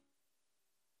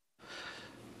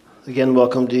Again,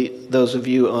 welcome to those of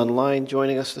you online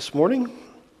joining us this morning.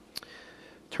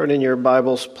 Turn in your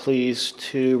Bibles, please,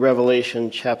 to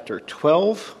Revelation chapter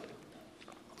 12.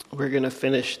 We're going to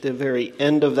finish the very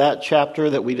end of that chapter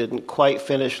that we didn't quite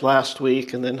finish last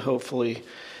week, and then hopefully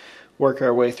work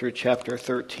our way through chapter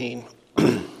 13.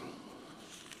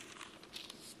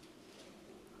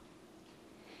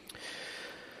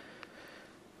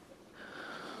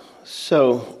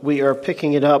 So we are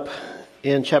picking it up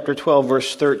in chapter 12,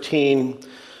 verse 13,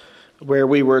 where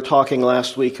we were talking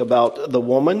last week about the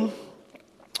woman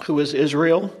who is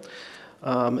Israel,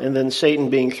 and then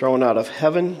Satan being thrown out of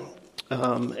heaven,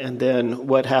 and then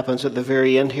what happens at the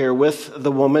very end here with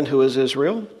the woman who is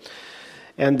Israel.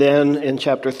 And then in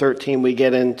chapter 13, we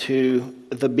get into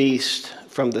the beast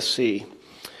from the sea.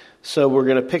 So we're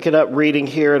going to pick it up reading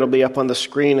here. It'll be up on the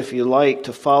screen if you like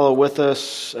to follow with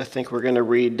us. I think we're going to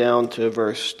read down to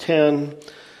verse 10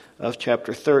 of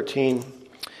chapter 13.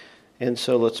 And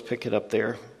so let's pick it up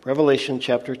there. Revelation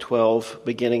chapter 12,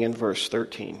 beginning in verse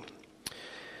 13.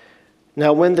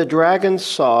 Now when the dragon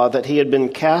saw that he had been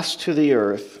cast to the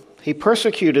earth, he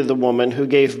persecuted the woman who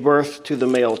gave birth to the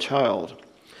male child.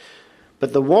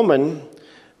 But the woman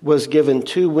was given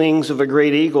 2 wings of a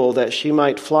great eagle, that she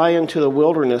might fly into the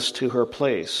wilderness to her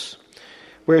place,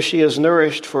 where she is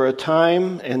nourished for a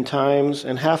time and times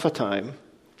and half a time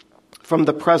from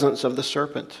the presence of the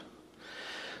serpent.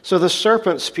 So the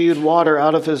serpent spewed water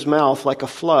out of his mouth like a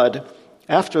flood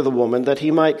after the woman, that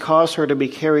he might cause her to be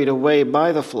carried away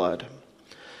by the flood.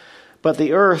 But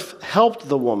the earth helped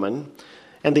the woman,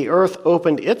 and the earth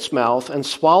opened its mouth and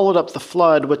swallowed up the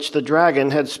flood which the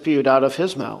dragon had spewed out of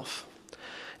his mouth.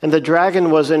 And the dragon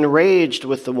was enraged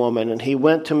with the woman, and he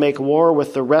went to make war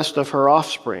with the rest of her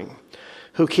offspring,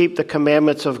 who keep the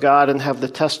commandments of God and have the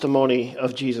testimony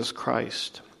of Jesus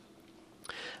Christ.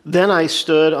 Then I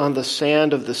stood on the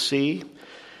sand of the sea,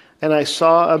 and I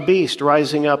saw a beast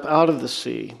rising up out of the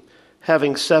sea,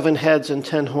 having 7 heads and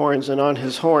 10 horns, and on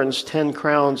his horns 10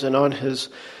 crowns, and on his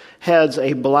heads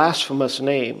a blasphemous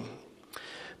name.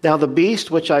 Now the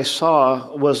beast which I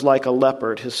saw was like a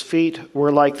leopard. His feet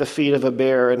were like the feet of a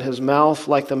bear, and his mouth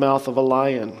like the mouth of a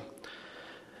lion.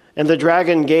 And the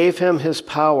dragon gave him his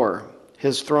power,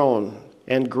 his throne,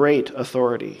 and great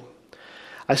authority.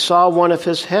 I saw one of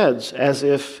his heads as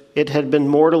if it had been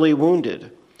mortally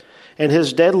wounded, and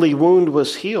his deadly wound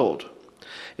was healed.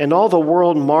 And all the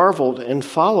world marveled and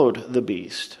followed the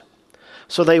beast.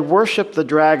 So they worshiped the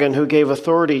dragon who gave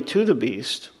authority to the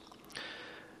beast,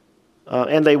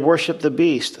 and they worshiped the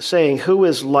beast, saying, "Who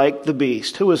is like the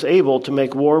beast? Who is able to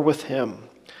make war with him?"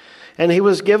 And he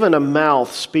was given a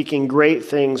mouth speaking great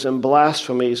things and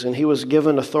blasphemies, and he was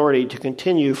given authority to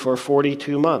continue for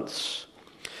 42 months.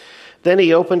 Then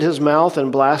he opened his mouth in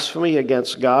blasphemy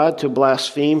against God, to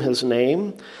blaspheme his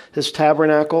name, his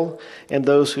tabernacle, and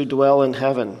those who dwell in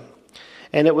heaven.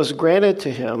 And it was granted to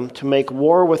him to make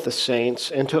war with the saints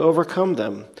and to overcome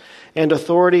them. And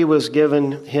authority was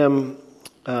given him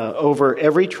over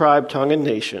every tribe, tongue, and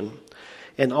nation.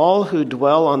 And all who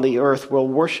dwell on the earth will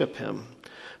worship him,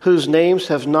 whose names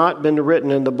have not been written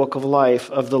in the book of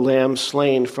life of the Lamb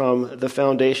slain from the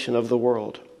foundation of the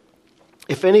world.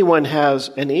 If anyone has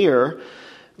an ear,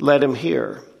 let him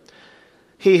hear.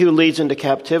 He who leads into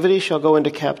captivity shall go into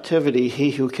captivity.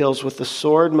 He who kills with the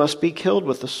sword must be killed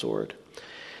with the sword.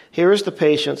 Here is the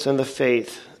patience and the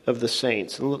faith of the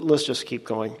saints. And let's just keep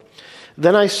going.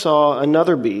 Then I saw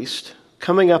another beast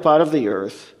coming up out of the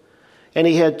earth, and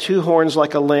he had 2 horns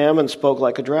like a lamb and spoke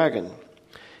like a dragon.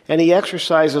 And he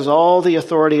exercises all the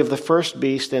authority of the first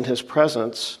beast in his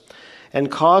presence, and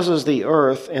causes the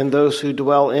earth and those who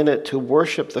dwell in it to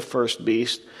worship the first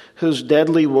beast, whose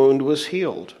deadly wound was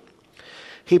healed.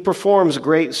 He performs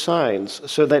great signs,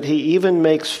 so that he even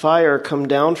makes fire come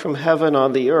down from heaven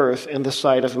on the earth in the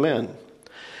sight of men.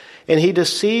 And he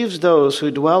deceives those who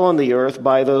dwell on the earth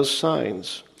by those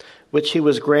signs, which he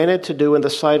was granted to do in the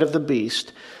sight of the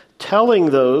beast,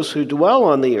 telling those who dwell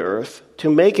on the earth to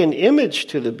make an image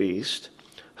to the beast,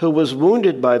 who was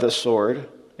wounded by the sword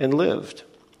and lived.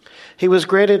 He was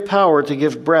granted power to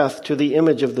give breath to the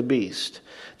image of the beast,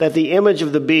 that the image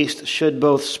of the beast should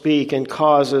both speak and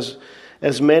cause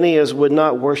as many as would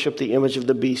not worship the image of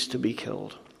the beast to be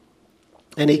killed.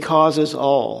 And he causes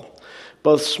all,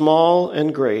 both small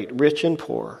and great, rich and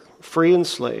poor, free and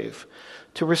slave,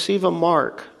 to receive a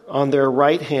mark on their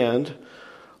right hand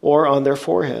or on their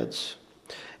foreheads,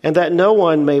 and that no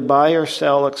one may buy or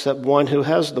sell except one who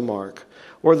has the mark,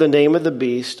 or the name of the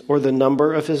beast, or the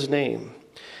number of his name.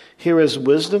 Here is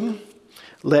wisdom.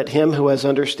 Let him who has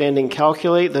understanding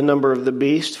calculate the number of the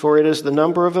beast, for it is the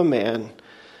number of a man.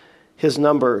 His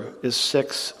number is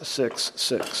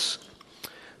 666.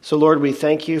 So, Lord, we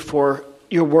thank you for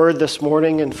your word this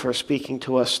morning and for speaking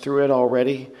to us through it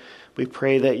already. We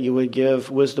pray that you would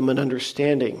give wisdom and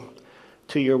understanding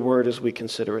to your word as we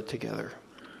consider it together.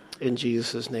 In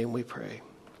Jesus' name we pray.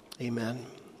 Amen.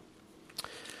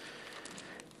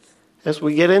 As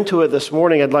we get into it this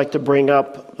morning, I'd like to bring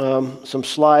up some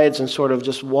slides and sort of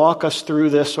just walk us through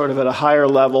this sort of at a higher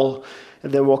level,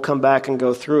 and then we'll come back and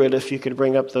go through it. If you could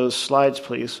bring up those slides,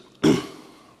 please.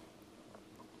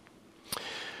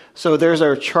 So there's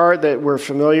our chart that we're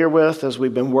familiar with as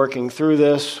we've been working through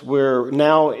this. We're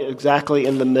now exactly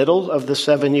in the middle of the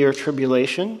 7-year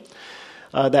tribulation.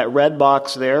 That red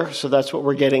box there, so that's what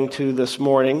we're getting to this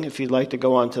morning. If you'd like to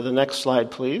go on to the next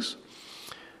slide, please.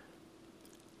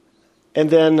 And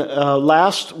then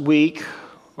last week,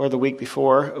 or the week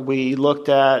before, we looked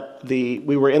at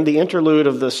we were in the interlude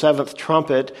of the seventh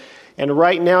trumpet, and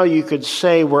right now you could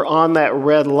say we're on that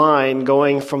red line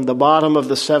going from the bottom of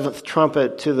the seventh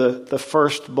trumpet to the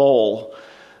first bowl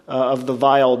of the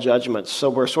vial judgments. So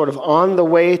we're sort of on the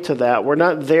way to that. We're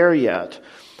not there yet,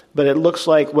 but it looks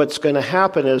like what's going to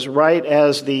happen is right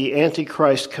as the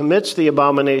Antichrist commits the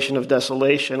abomination of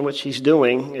desolation, which he's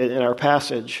doing in our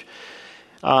passage,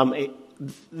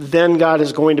 then God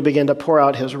is going to begin to pour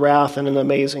out his wrath in an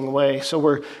amazing way. So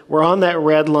we're on that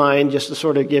red line just to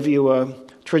sort of give you a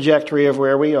trajectory of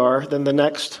where we are. Then the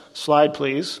next slide,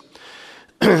 please.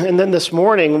 And then this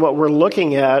morning, what we're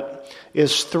looking at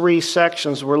is 3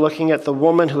 sections. We're looking at the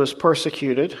woman who is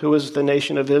persecuted, who is the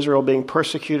nation of Israel being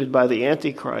persecuted by the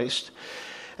Antichrist.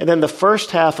 And then the first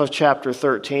half of chapter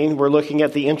 13, we're looking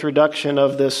at the introduction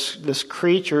of this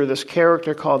creature, this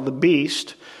character called the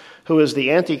beast, who is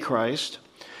the Antichrist.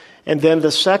 And then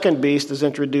the second beast is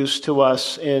introduced to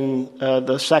us in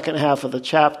the second half of the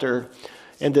chapter.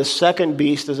 And this second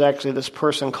beast is actually this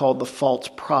person called the false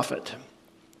prophet.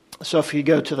 So if you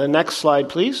go to the next slide,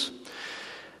 please.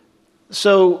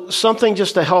 So something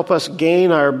just to help us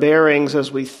gain our bearings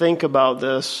as we think about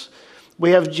this. We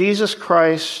have Jesus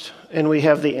Christ and we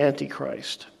have the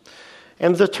Antichrist.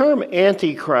 And the term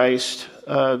Antichrist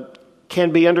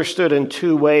can be understood in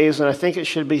 2 ways, and I think it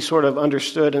should be sort of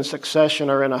understood in succession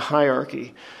or in a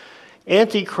hierarchy.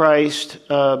 Antichrist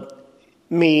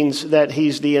means that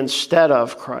he's the instead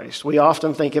of Christ. We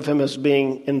often think of him as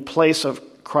being in place of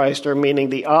Christ, or meaning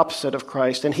the opposite of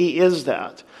Christ, and he is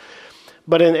that.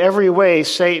 But in every way,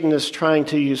 Satan is trying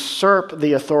to usurp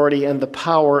the authority and the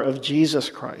power of Jesus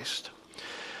Christ.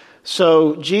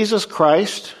 So Jesus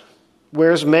Christ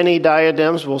wears many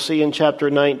diadems, we'll see in chapter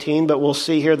 19, but we'll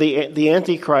see here the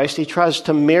Antichrist, he tries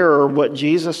to mirror what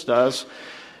Jesus does.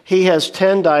 He has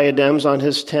 10 diadems on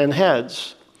his 10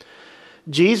 heads.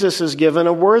 Jesus is given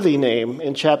a worthy name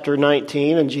in chapter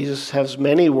 19, and Jesus has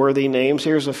many worthy names.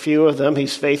 Here's a few of them.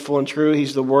 He's faithful and true.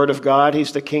 He's the Word of God.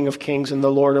 He's the King of kings and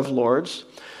the Lord of lords.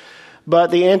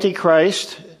 But the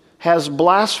Antichrist has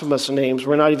blasphemous names.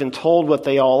 We're not even told what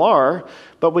they all are,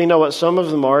 but we know what some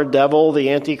of them are: devil, the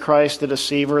Antichrist, the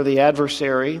deceiver, the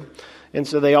adversary. And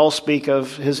so they all speak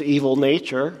of his evil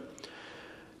nature.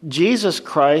 Jesus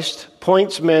Christ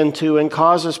points men to and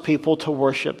causes people to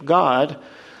worship God.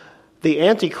 The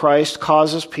Antichrist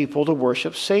causes people to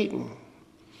worship Satan.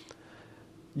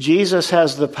 Jesus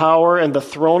has the power and the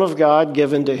throne of God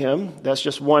given to him. That's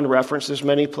just one reference. There's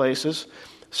many places.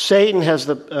 Satan has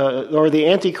the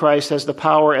Antichrist has the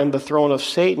power and the throne of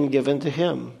Satan given to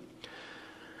him.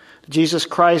 Jesus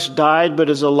Christ died but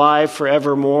is alive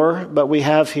forevermore. But we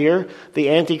have here the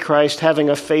Antichrist having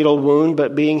a fatal wound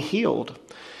but being healed.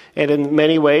 And in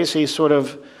many ways, he's sort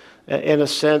of, in a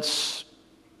sense,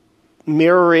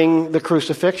 mirroring the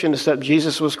crucifixion, except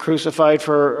Jesus was crucified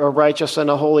for a righteous and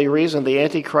a holy reason. The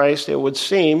Antichrist, it would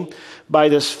seem, by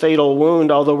this fatal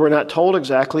wound, although we're not told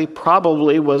exactly,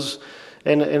 probably was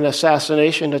an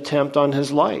assassination attempt on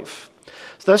his life.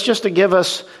 So that's just to give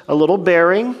us a little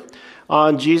bearing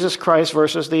on Jesus Christ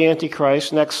versus the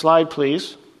Antichrist. Next slide,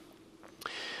 please.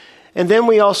 And then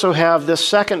we also have this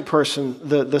second person,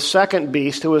 the second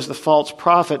beast, who is the false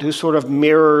prophet, who sort of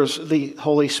mirrors the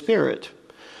Holy Spirit.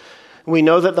 We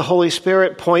know that the Holy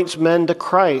Spirit points men to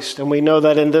Christ, and we know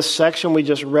that in this section, we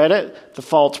just read it, the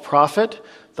false prophet,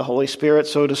 the Holy Spirit,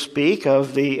 so to speak,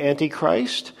 of the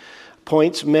Antichrist,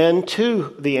 points men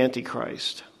to the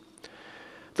Antichrist.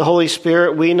 The Holy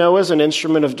Spirit we know as an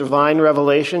instrument of divine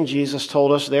revelation. Jesus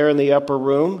told us there in the upper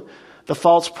room. The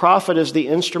false prophet is the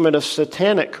instrument of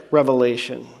satanic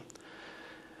revelation.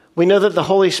 We know that the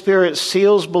Holy Spirit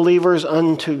seals believers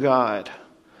unto God.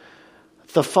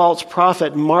 The false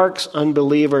prophet marks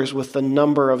unbelievers with the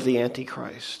number of the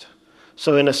Antichrist.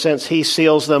 So in a sense, he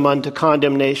seals them unto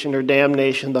condemnation or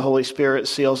damnation. The Holy Spirit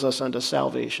seals us unto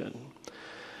salvation.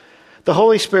 The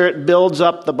Holy Spirit builds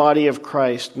up the body of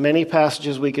Christ. Many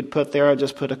passages we could put there. I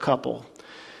just put a couple.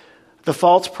 The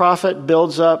false prophet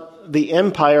builds up the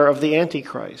empire of the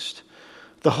Antichrist.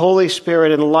 The Holy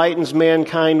Spirit enlightens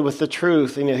mankind with the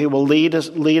truth, and he will lead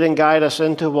and guide us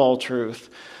into all truth.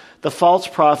 The false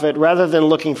prophet, rather than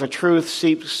looking for truth,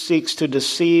 seeks to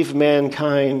deceive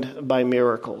mankind by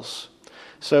miracles.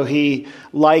 So he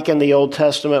likened the Old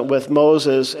Testament with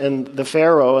Moses and the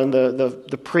Pharaoh and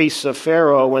the priests of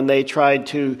Pharaoh when they tried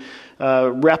to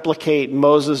replicate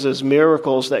Moses'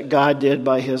 miracles that God did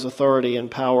by his authority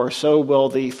and power. So will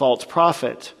the false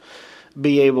prophet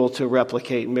be able to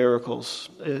replicate miracles.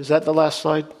 Is that the last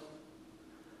slide?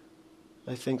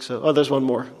 I think so. Oh, there's one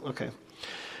more. Okay.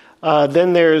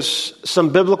 Then there's some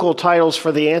biblical titles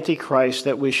for the Antichrist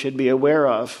that we should be aware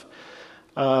of.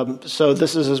 So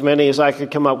this is as many as I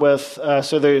could come up with.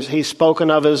 He's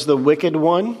spoken of as the wicked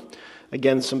one.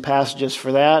 Again, some passages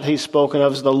for that. He's spoken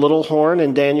of as the little horn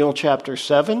in Daniel chapter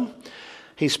 7.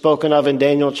 He's spoken of in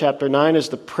Daniel chapter 9 as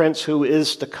the prince who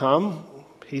is to come.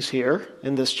 He's here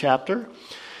in this chapter.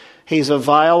 He's a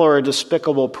vile or a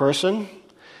despicable person.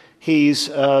 He's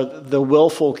the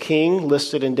willful king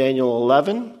listed in Daniel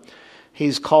 11.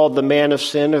 He's called the man of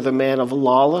sin or the man of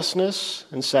lawlessness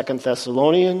in 2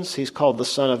 Thessalonians. He's called the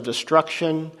son of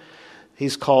destruction.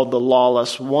 He's called the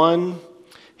lawless one.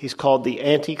 He's called the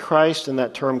Antichrist, and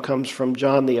that term comes from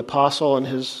John the Apostle in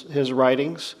his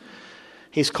writings.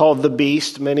 He's called the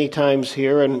beast many times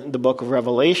here in the book of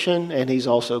Revelation, and he's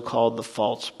also called the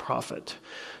false prophet.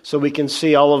 So we can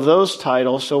see all of those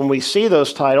titles. So when we see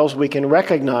those titles, we can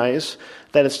recognize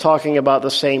that it's talking about the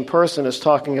same person. It's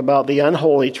talking about the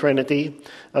unholy trinity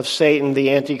of Satan, the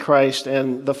Antichrist,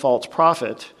 and the false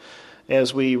prophet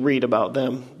as we read about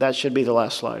them. That should be the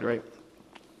last slide, right?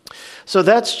 So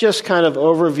that's just kind of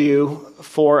overview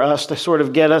for us to sort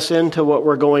of get us into what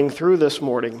we're going through this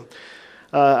morning.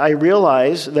 I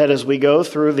realize that as we go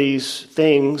through these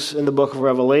things in the book of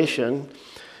Revelation,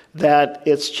 that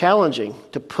it's challenging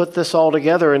to put this all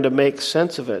together and to make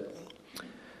sense of it.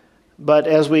 But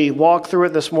as we walk through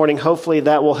it this morning, hopefully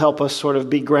that will help us sort of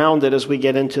be grounded as we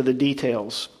get into the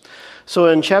details. So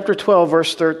in chapter 12,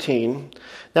 verse 13,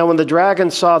 now when the dragon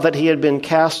saw that he had been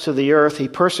cast to the earth, he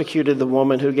persecuted the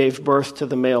woman who gave birth to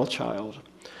the male child.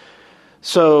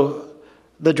 So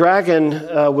the dragon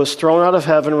was thrown out of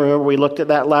heaven. Remember, we looked at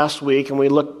that last week, and we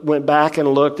went back and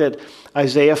looked at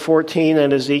Isaiah 14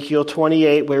 and Ezekiel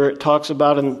 28, where it talks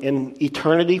about in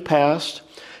eternity past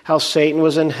how Satan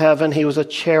was in heaven. He was a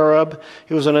cherub.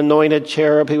 He was an anointed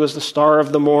cherub. He was the star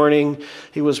of the morning.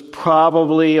 He was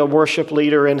probably a worship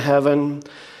leader in heaven.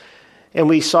 And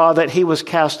we saw that he was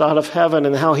cast out of heaven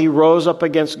and how he rose up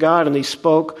against God and he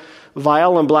spoke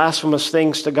vile and blasphemous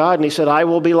things to God. And he said, I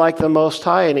will be like the Most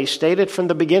High. And he stated from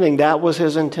the beginning that was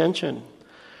his intention,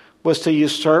 was to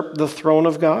usurp the throne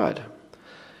of God.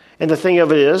 And the thing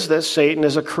of it is that Satan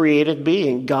is a created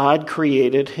being. God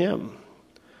created him.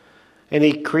 And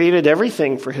he created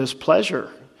everything for his pleasure.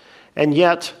 And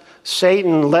yet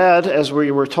Satan led, as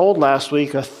we were told last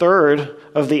week, a third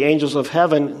of the angels of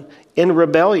heaven in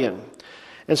rebellion.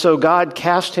 And so God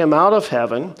cast him out of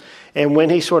heaven. And when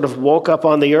he sort of woke up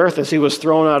on the earth as he was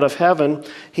thrown out of heaven,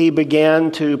 he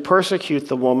began to persecute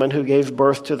the woman who gave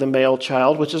birth to the male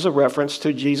child, which is a reference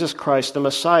to Jesus Christ, the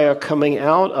Messiah, coming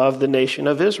out of the nation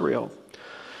of Israel.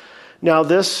 Now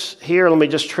this here, let me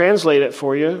just translate it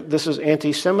for you. This is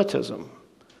anti-Semitism.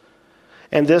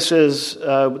 And this is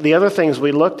the other things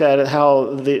we looked at,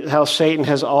 how Satan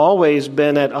has always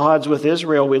been at odds with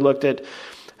Israel. We looked at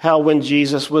how when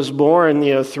Jesus was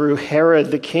born, through Herod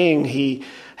the king, he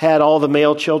had all the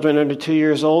male children under 2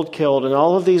 years old killed. And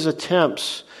all of these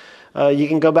attempts, you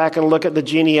can go back and look at the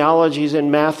genealogies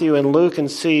in Matthew and Luke and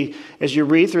see, as you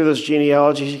read through those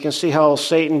genealogies, you can see how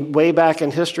Satan, way back in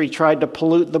history, tried to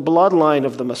pollute the bloodline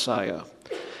of the Messiah.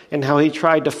 And how he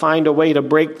tried to find a way to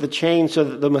break the chain so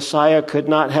that the Messiah could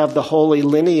not have the holy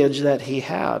lineage that he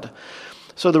had.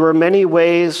 So there were many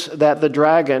ways that the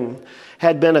dragon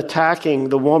had been attacking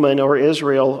the woman or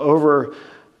Israel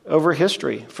over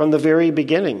history from the very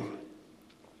beginning.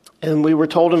 And we were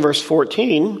told in verse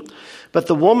 14, but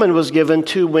the woman was given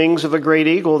 2 wings of a great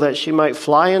eagle that she might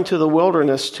fly into the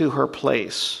wilderness to her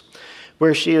place,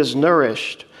 where she is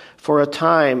nourished for a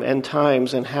time and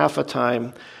times and half a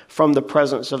time from the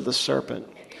presence of the serpent.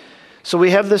 So we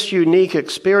have this unique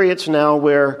experience now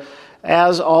where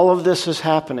as all of this is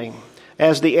happening,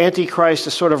 as the Antichrist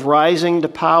is sort of rising to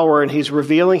power and he's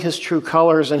revealing his true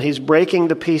colors and he's breaking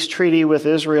the peace treaty with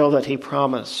Israel that he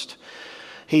promised.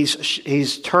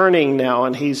 He's turning now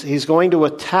and he's going to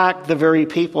attack the very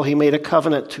people he made a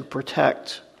covenant to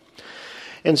protect.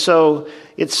 And so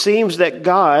it seems that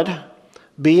God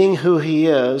being who he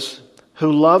is,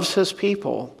 who loves his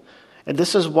people. And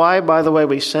this is why, by the way,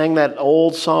 we sang that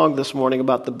old song this morning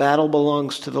about the battle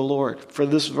belongs to the Lord for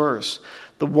this verse.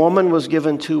 The woman was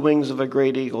given 2 wings of a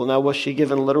great eagle. Now, was she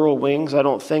given literal wings? I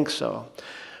don't think so.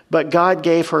 But God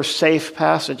gave her safe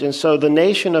passage. And so the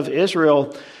nation of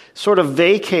Israel sort of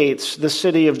vacates the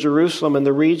city of Jerusalem and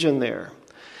the region there.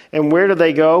 And where do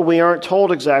they go? We aren't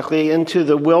told exactly. Into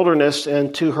the wilderness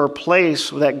and to her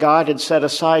place that God had set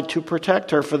aside to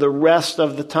protect her for the rest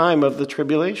of the time of the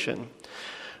tribulation.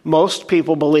 Most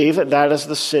people believe that that is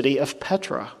the city of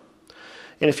Petra.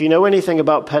 And if you know anything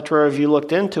about Petra, if you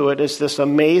looked into it, it's this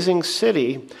amazing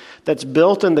city that's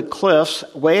built in the cliffs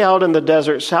way out in the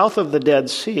desert south of the Dead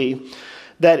Sea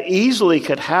that easily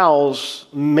could house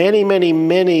many, many,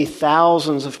 many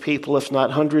thousands of people, if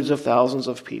not hundreds of thousands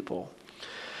of people.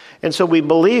 And so we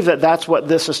believe that that's what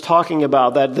this is talking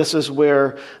about, that this is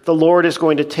where the Lord is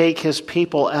going to take his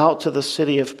people out to the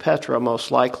city of Petra,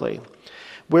 most likely,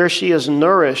 where she is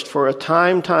nourished for a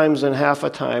time, times, and half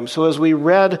a time. So as we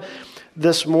read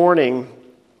this morning,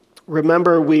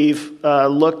 remember we've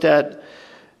looked at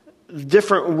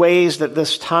different ways that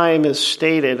this time is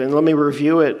stated, and let me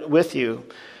review it with you.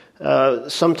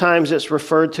 Sometimes it's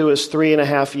referred to as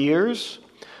 3.5 years.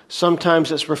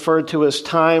 Sometimes it's referred to as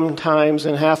time, times,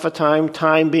 and half a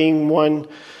time being 1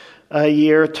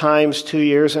 year, times 2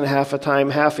 years, and half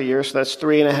a year, so that's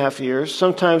 3.5 years.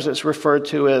 Sometimes it's referred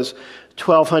to as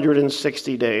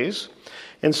 1,260 days,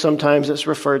 and sometimes it's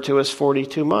referred to as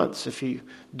 42 months. If you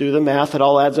do the math, it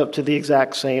all adds up to the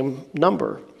exact same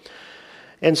number.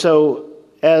 And so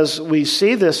as we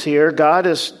see this here, God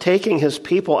is taking his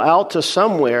people out to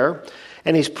somewhere,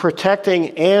 and he's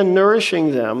protecting and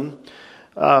nourishing them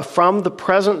from the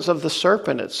presence of the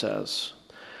serpent, it says.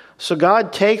 So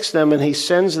God takes them and he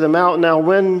sends them out. Now,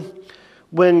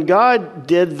 when God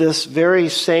did this very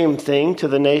same thing to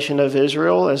the nation of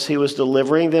Israel as he was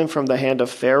delivering them from the hand of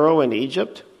Pharaoh in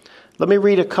Egypt, let me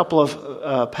read a couple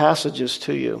of passages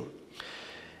to you.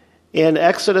 In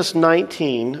Exodus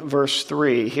 19, verse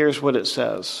 3, here's what it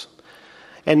says.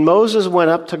 And Moses went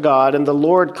up to God, and the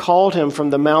Lord called him from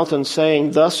the mountain,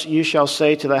 saying, Thus you shall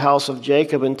say to the house of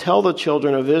Jacob, and tell the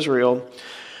children of Israel,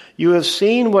 You have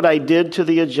seen what I did to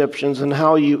the Egyptians, and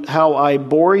how I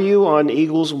bore you on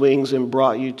eagle's wings and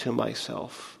brought you to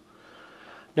myself.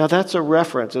 Now that's a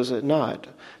reference, is it not,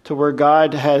 to where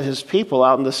God had his people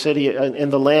out in the city, in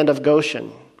the land of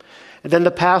Goshen. And then the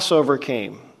Passover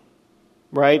came,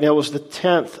 right? And it was the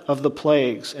 10th of the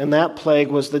plagues, and that plague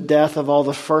was the death of all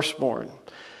the firstborn.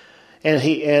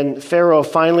 And Pharaoh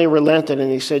finally relented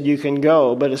and he said, you can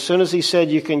go. But as soon as he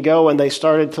said you can go and they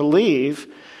started to leave,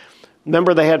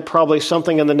 remember they had probably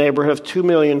something in the neighborhood of 2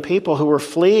 million people who were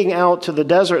fleeing out to the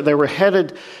desert. They were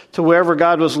headed to wherever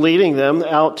God was leading them,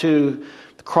 out to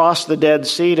cross the Dead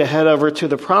Sea to head over to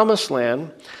the Promised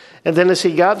Land. And then as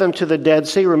he got them to the Dead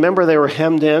Sea, remember they were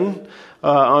hemmed in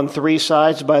on 3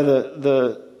 sides by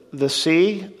the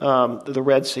sea, the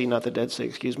Red Sea, not the Dead Sea,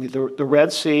 excuse me, the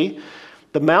Red Sea,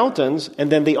 the mountains, and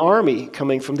then the army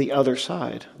coming from the other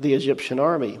side, the Egyptian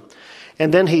army.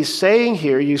 And then he's saying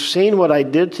here, you've seen what I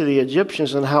did to the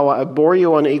Egyptians and how I bore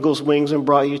you on eagle's wings and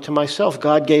brought you to myself.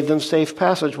 God gave them safe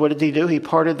passage. What did he do? He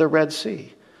parted the Red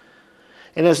Sea.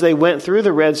 And as they went through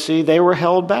the Red Sea, they were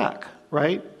held back,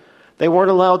 right? They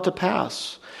weren't allowed to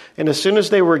pass. And as soon as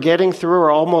they were getting through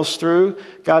or almost through,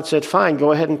 God said, fine,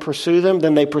 go ahead and pursue them.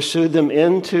 Then they pursued them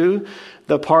into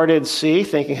the parted sea,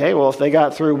 thinking, hey, well, if they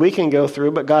got through, we can go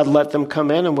through. But God let them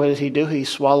come in, and what did he do? He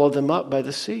swallowed them up by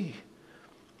the sea.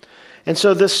 And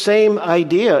so this same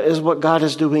idea is what God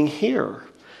is doing here.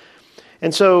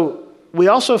 And so we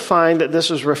also find that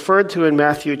this is referred to in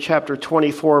Matthew chapter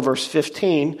 24, verse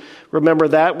 15. Remember,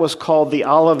 that was called the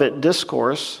Olivet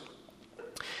Discourse.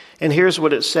 And here's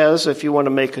what it says, if you want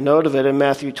to make a note of it, in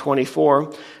Matthew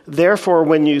 24. Therefore,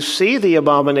 when you see the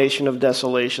abomination of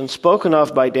desolation spoken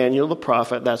of by Daniel the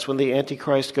prophet, that's when the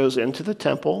Antichrist goes into the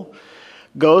temple,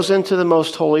 goes into the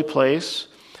most holy place,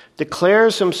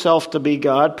 declares himself to be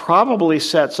God, probably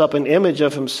sets up an image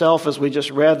of himself, as we just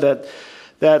read that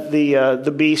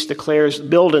the beast declares,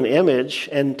 build an image,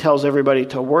 and tells everybody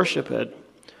to worship it.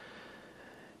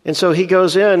 And so he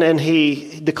goes in and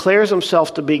he declares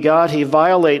himself to be God. He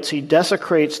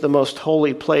desecrates the most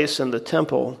holy place in the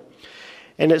temple.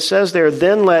 And it says there,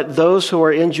 then let those who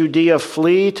are in Judea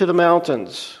flee to the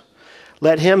mountains.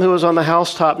 Let him who is on the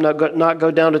housetop not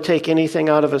go down to take anything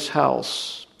out of his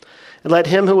house. And let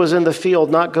him who is in the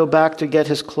field not go back to get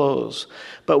his clothes.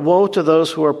 But woe to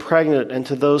those who are pregnant and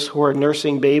to those who are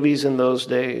nursing babies in those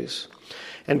days.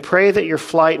 And pray that your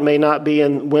flight may not be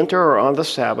in winter or on the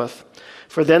Sabbath.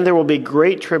 For then there will be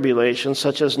great tribulation,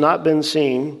 such as has not been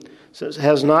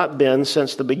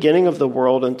since the beginning of the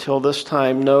world until this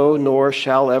time, no, nor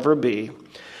shall ever be.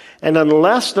 And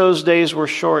unless those days were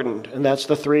shortened," and that's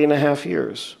the 3.5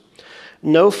 years,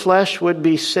 "no flesh would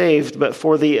be saved, but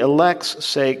for the elect's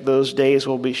sake those days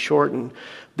will be shortened."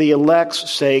 The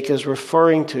elect's sake is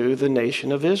referring to the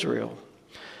nation of Israel.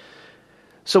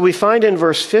 So we find in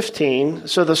verse 15,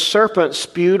 "So the serpent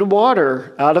spewed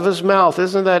water out of his mouth."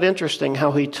 Isn't that interesting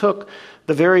how he took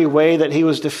the very way that he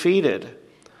was defeated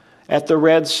at the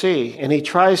Red Sea, and he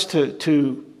tries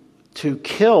to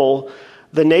kill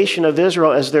the nation of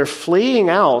Israel as they're fleeing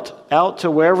out to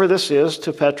wherever this is,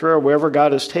 to Petra, or wherever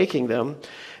God is taking them.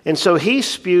 And so he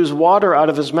spews water out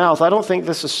of his mouth. I don't think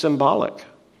this is symbolic.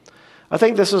 I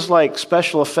think this is like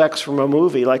special effects from a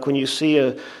movie, like when you see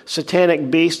a satanic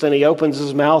beast and he opens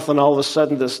his mouth and all of a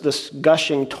sudden this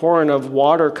gushing torrent of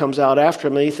water comes out after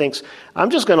him and he thinks, "I'm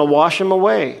just going to wash him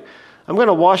away. I'm going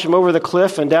to wash him over the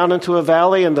cliff and down into a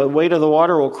valley, and the weight of the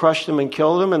water will crush them and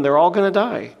kill them, and they're all going to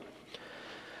die."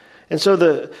 And so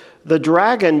the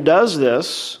dragon does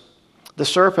this, the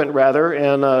serpent rather,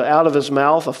 and out of his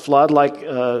mouth a flood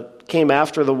came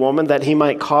after the woman, that he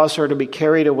might cause her to be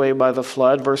carried away by the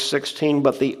flood. Verse 16,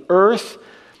 "But the earth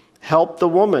helped the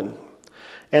woman,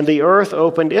 and the earth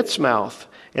opened its mouth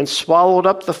and swallowed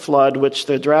up the flood which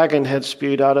the dragon had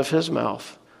spewed out of his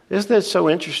mouth." Isn't that so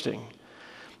interesting?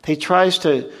 He tries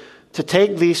to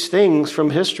take these things from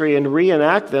history and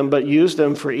reenact them, but use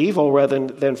them for evil rather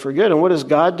than for good. And what does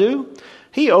God do?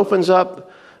 He opens up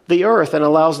the earth and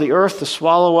allows the earth to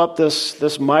swallow up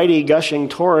this mighty gushing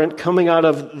torrent coming out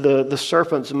of the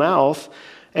serpent's mouth,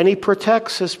 and he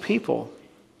protects his people.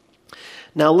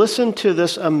 Now listen to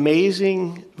this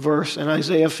amazing verse in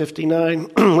Isaiah 59,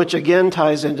 which again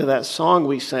ties into that song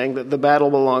we sang, that the battle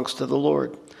belongs to the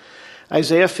Lord.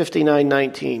 Isaiah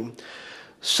 59:19.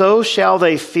 "So shall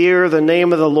they fear the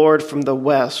name of the Lord from the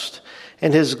west,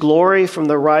 and his glory from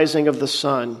the rising of the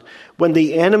sun. When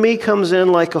the enemy comes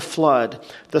in like a flood,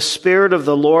 the Spirit of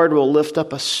the Lord will lift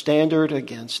up a standard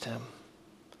against him."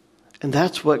 And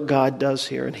that's what God does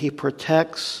here, and he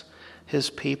protects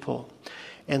his people.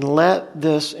 And let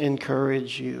this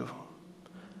encourage you.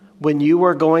 When you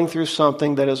are going through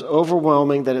something that is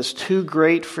overwhelming, that is too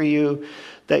great for you,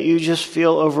 that you just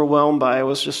feel overwhelmed by. I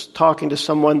was just talking to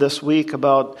someone this week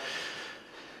about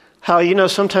how,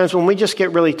 sometimes when we just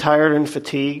get really tired and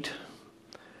fatigued,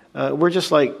 we're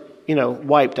just like,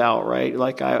 wiped out, right?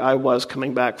 Like I was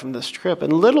coming back from this trip.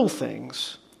 And little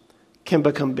things can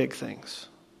become big things,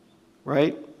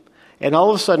 right? And all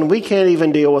of a sudden, we can't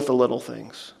even deal with the little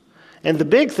things. And the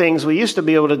big things we used to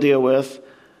be able to deal with,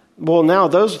 well, now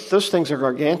those things are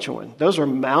gargantuan. Those are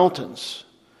mountains.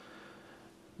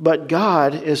 But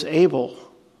God is able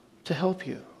to help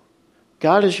you.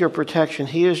 God is your protection.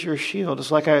 He is your shield.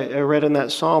 It's like I read in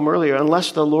that psalm earlier,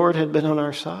 unless the Lord had been on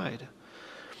our side.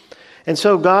 And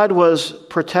so God was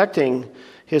protecting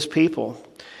his people.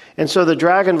 And so the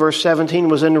dragon, verse 17,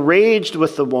 was enraged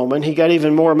with the woman. He got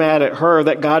even more mad at her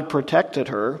that God protected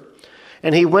her.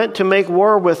 And he went to make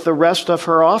war with the rest of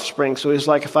her offspring. So he's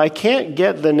like, if I can't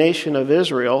get the nation of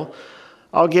Israel,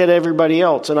 I'll get everybody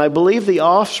else. And I believe the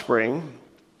offspring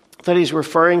that he's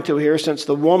referring to here, since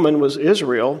the woman was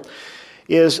Israel,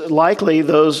 is likely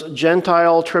those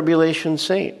Gentile tribulation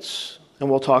saints. And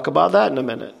we'll talk about that in a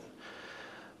minute.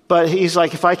 But he's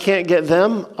like, if I can't get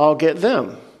them, I'll get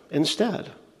them instead.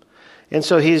 And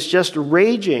so he's just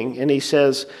raging, and he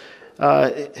says,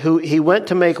 he went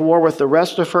to make war with the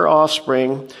rest of her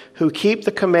offspring who keep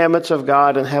the commandments of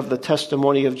God and have the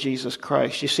testimony of Jesus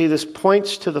Christ. You see, this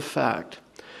points to the fact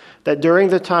that during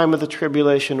the time of the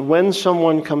tribulation, when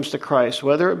someone comes to Christ,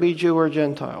 whether it be Jew or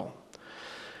Gentile,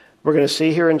 we're going to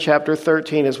see here in chapter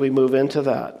 13 as we move into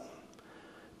that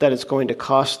it's going to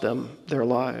cost them their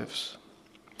lives.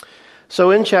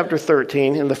 So in chapter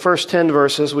 13, in the first 10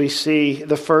 verses, we see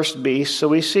the first beast. So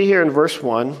we see here in verse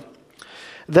 1,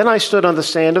 "Then I stood on the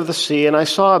sand of the sea, and I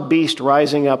saw a beast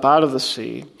rising up out of the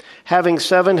sea, having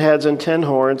 7 heads and 10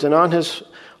 horns, and on his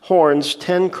horns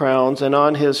 10 crowns, and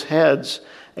on his heads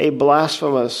a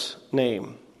blasphemous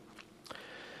name."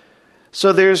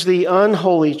 So there's the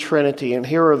unholy trinity, and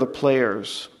here are the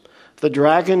players. The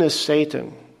dragon is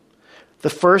Satan. The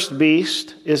first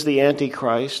beast is the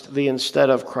Antichrist, the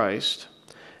instead of Christ.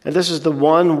 And this is the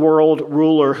one world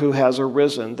ruler who has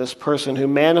arisen, this person who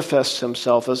manifests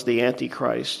himself as the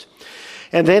Antichrist.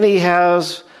 And then he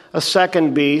has a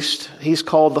second beast. He's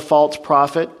called the false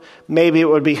prophet. Maybe it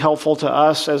would be helpful to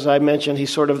us, as I mentioned, he's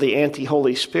sort of the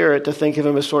anti-Holy Spirit, to think of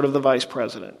him as sort of the vice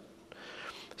president.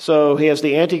 So he has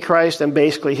the Antichrist and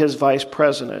basically his vice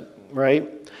president, right?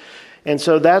 And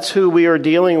so that's who we are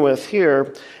dealing with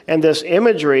here. And this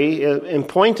imagery in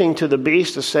pointing to the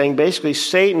beast is saying basically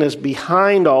Satan is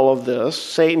behind all of this.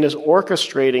 Satan is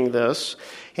orchestrating this.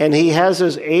 And he has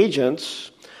his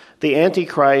agents, the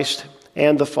Antichrist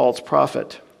and the false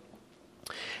prophet.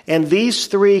 And these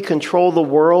three control the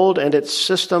world and its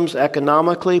systems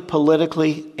economically,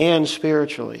 politically, and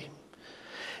spiritually.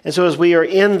 And so as we are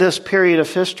in this period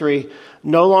of history,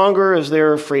 no longer is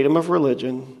there freedom of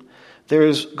religion. There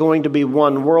is going to be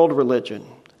one world religion.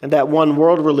 And that one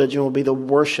world religion will be the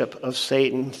worship of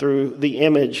Satan through the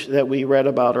image that we read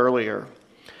about earlier.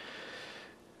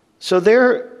 So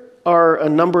there are a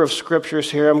number of scriptures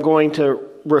here. I'm going to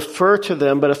refer to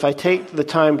them, but if I take the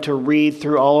time to read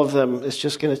through all of them, it's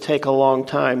just going to take a long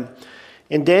time.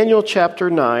 In Daniel chapter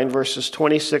 9, verses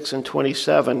 26 and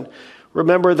 27,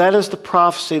 remember that is the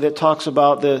prophecy that talks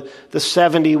about the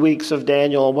 70 weeks of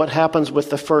Daniel and what happens with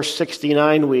the first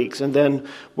 69 weeks, and then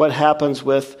what happens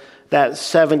with that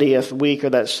 70th week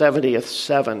or that 70th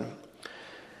seven.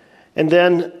 And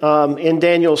then in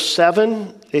Daniel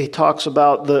 7, he talks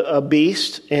about a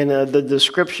beast, and the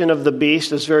description of the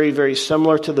beast is very, very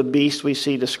similar to the beast we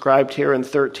see described here in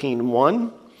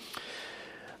 13:1.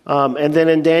 And then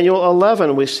in Daniel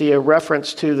 11, we see a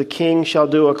reference to the king shall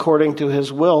do according to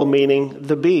his will, meaning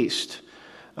the beast,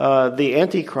 the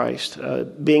Antichrist,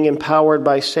 being empowered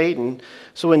by Satan.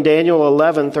 So in Daniel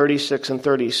 11, 36 and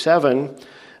 37,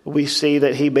 we see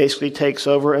that he basically takes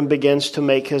over and begins to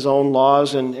make his own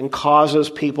laws and causes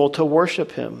people to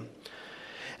worship him.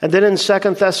 And then in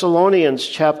 2 Thessalonians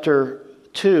chapter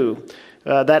 2,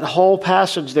 that whole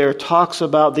passage there talks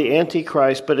about the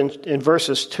Antichrist, but in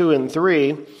verses 2 and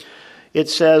 3, it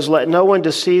says, "Let no one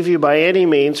deceive you by any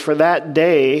means, for that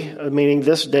day," meaning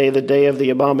this day, the day of the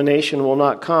abomination, will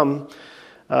not come.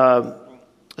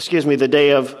 The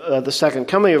day of the second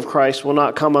coming of Christ will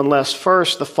not come unless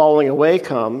first the falling away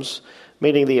comes,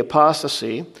 meaning the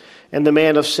apostasy, and the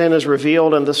man of sin is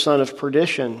revealed and the son of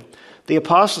perdition. The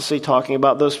apostasy talking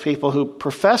about those people who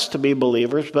profess to be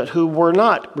believers, but who were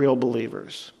not real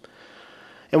believers.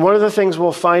 And one of the things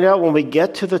we'll find out when we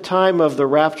get to the time of the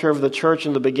rapture of the church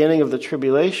and the beginning of the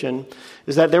tribulation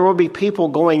is that there will be people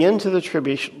going into the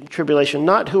tribulation,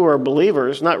 not who are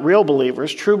believers, not real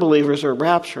believers, true believers are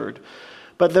raptured,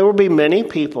 but there will be many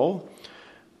people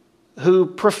who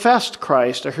professed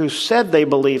Christ or who said they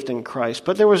believed in Christ,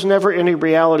 but there was never any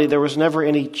reality, there was never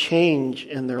any change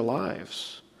in their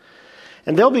lives.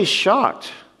 And they'll be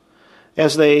shocked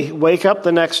as they wake up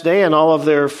the next day and all of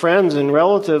their friends and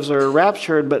relatives are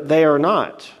raptured, but they are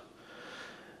not.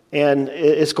 And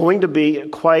it's going to be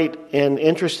quite an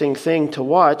interesting thing to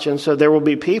watch. And so there will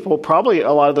be people, probably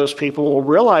a lot of those people will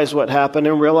realize what happened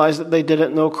and realize that they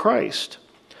didn't know Christ.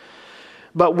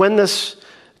 But when this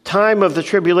time of the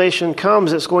tribulation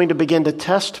comes, it's going to begin to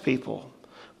test people.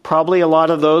 Probably a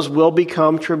lot of those will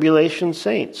become tribulation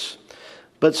saints.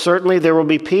 But certainly there will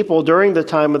be people during the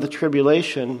time of the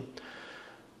tribulation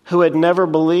who had never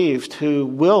believed, who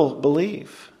will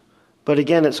believe. But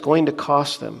again, it's going to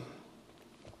cost them.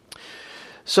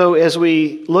 So as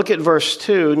we look at verse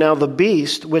 2, now the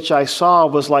beast which I saw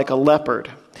was like a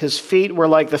leopard. His feet were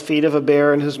like the feet of a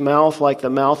bear, and his mouth like the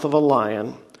mouth of a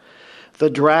lion. The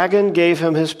dragon gave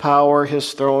him his power,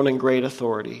 his throne, and great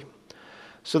authority.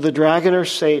 So the dragon, or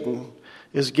Satan,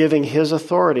 is giving his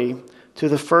authority to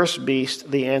the first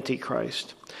beast, the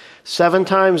Antichrist. 7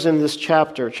 times in this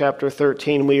chapter, chapter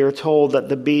 13, we are told that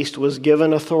the beast was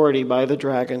given authority by the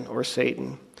dragon, or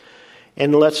Satan.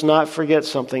 And let's not forget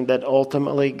something, that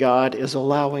ultimately God is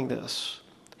allowing this.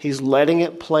 He's letting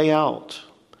it play out.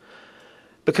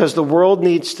 Because the world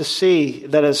needs to see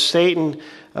that as Satan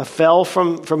fell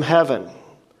from heaven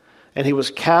and he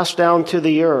was cast down to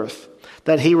the earth,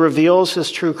 that he reveals his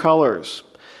true colors.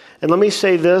 And let me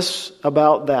say this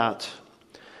about that,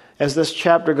 as this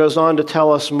chapter goes on to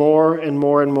tell us more and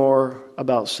more and more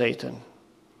about Satan.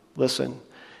 Listen,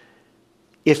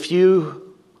 if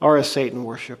you are a Satan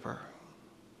worshiper,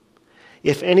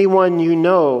 if anyone you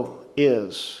know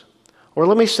is, or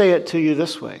let me say it to you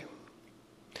this way,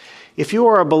 if you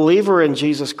are a believer in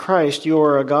Jesus Christ, you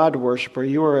are a God worshiper,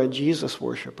 you are a Jesus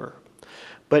worshiper.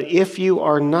 But if you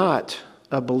are not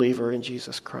a believer in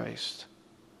Jesus Christ,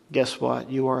 guess what?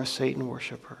 You are a Satan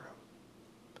worshiper.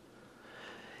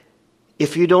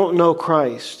 If you don't know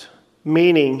Christ,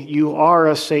 meaning you are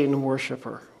a Satan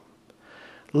worshiper,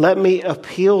 let me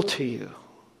appeal to you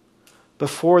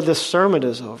before this sermon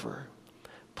is over.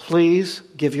 Please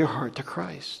give your heart to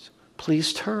Christ.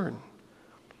 Please turn.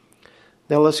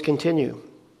 Now let's continue.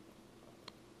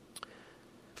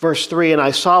 Verse 3, and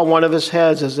I saw one of his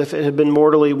heads as if it had been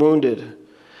mortally wounded,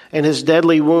 and his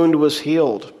deadly wound was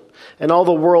healed. and all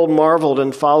the world marveled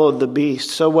and followed the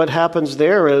beast. So what happens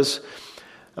there is,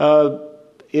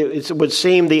 it would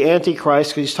seem the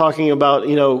Antichrist, because he's talking about,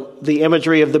 the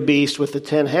imagery of the beast with the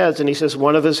 10 heads, and he says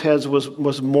one of his heads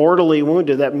was mortally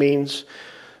wounded. That means,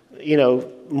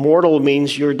 mortal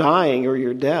means you're dying or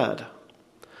you're dead.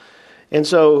 And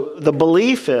so the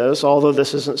belief is, although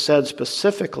this isn't said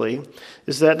specifically,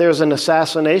 is that there's an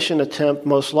assassination attempt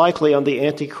most likely on the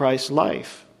Antichrist's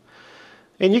life.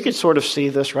 And you could sort of see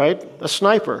this, right? A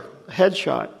sniper, a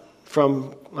headshot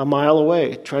from a mile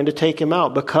away, trying to take him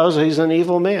out because he's an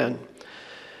evil man.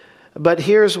 But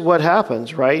here's what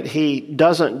happens, right? He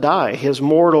doesn't die. His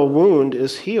mortal wound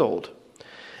is healed.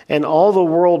 And all the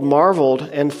world marveled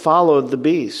and followed the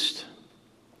beast.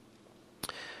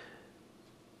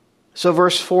 So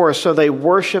verse 4, so they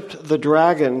worshipped the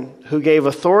dragon who gave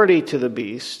authority to the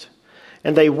beast,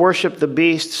 and they worshipped the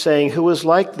beast, saying, who is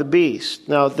like the beast?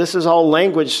 Now, this is all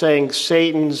language saying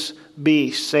Satan's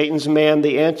beast, Satan's man,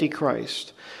 the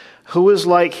Antichrist. Who is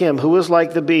like him? Who is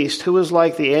like the beast? Who is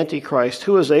like the Antichrist?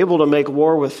 Who is able to make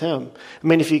war with him? I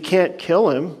mean, if you can't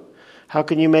kill him, how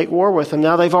can you make war with him?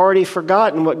 Now, they've already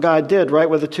forgotten what God did, right,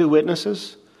 with the two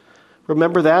witnesses.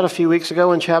 Remember that a few weeks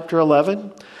ago in chapter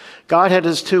 11? God had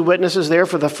his two witnesses there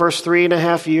for the first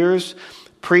 3.5 years,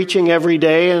 preaching every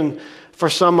day, and for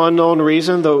some unknown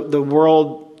reason, the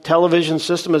world television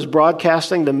system is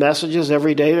broadcasting the messages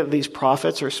every day that these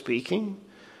prophets are speaking.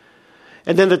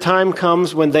 And then the time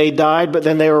comes when they died, but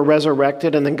then they were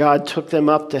resurrected, and then God took them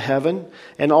up to heaven,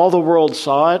 and all the world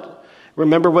saw it.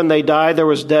 Remember when they died, there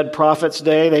was Dead Prophets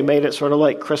Day. They made it sort of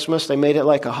like Christmas. They made it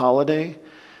like a holiday.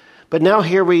 But now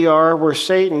here we are where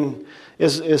Satan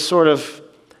is sort of,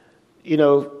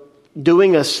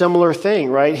 doing a similar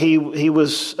thing, right? He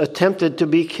was attempted to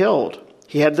be killed.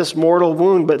 He had this mortal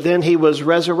wound, but then he was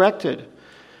resurrected.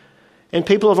 And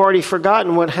people have already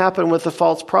forgotten what happened with the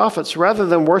false prophets. Rather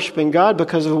than worshiping God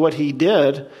because of what he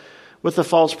did with the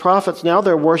false prophets, now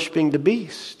they're worshiping the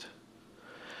beast.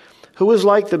 Who is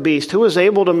like the beast? Who is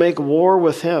able to make war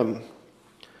with him?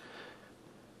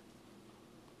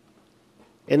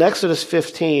 In Exodus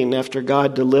 15, after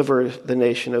God delivered the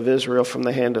nation of Israel from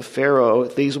the hand of Pharaoh,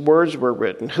 these words were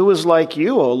written, who is like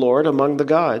you, O Lord, among the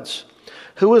gods?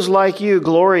 Who is like you,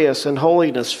 glorious in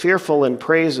holiness, fearful in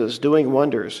praises, doing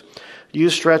wonders? You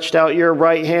stretched out your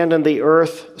right hand, and the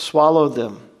earth swallowed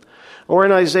them. Or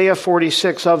in Isaiah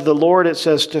 46, of the Lord it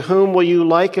says, to whom will you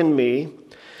liken me,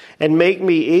 and make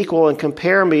me equal, and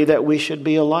compare me, that we should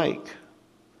be alike?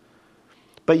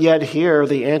 But yet here,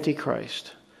 the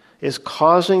Antichrist is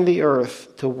causing the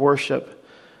earth to worship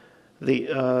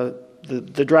the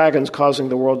dragon's causing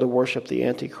the world to worship the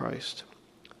Antichrist.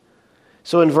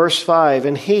 So in verse 5,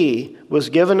 and he was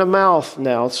given a mouth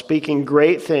now, speaking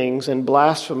great things and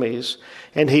blasphemies,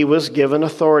 and he was given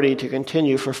authority to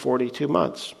continue for 42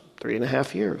 months,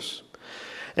 3.5 years.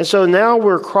 And so now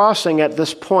we're crossing at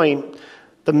this point,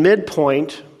 the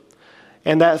midpoint,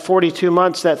 and that 42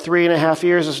 months, that 3.5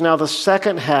 years is now the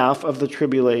second half of the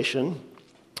tribulation.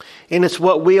 And it's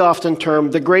what we often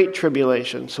term the Great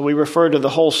Tribulation. So we refer to the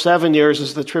whole 7 years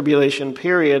as the tribulation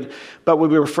period, but we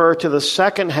refer to the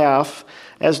second half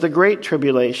as the Great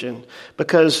Tribulation,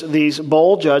 because these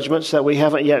bowl judgments that we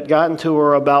haven't yet gotten to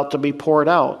are about to be poured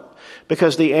out.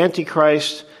 Because the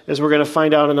Antichrist, as we're going to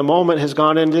find out in a moment, has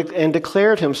gone and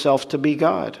declared himself to be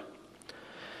God.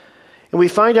 And we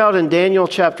find out in Daniel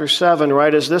chapter 7,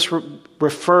 right, as this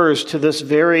refers to this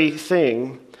very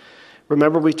thing.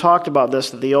 Remember, we talked about this,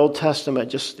 that the Old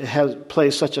Testament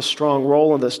plays such a strong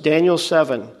role in this. Daniel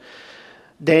 7.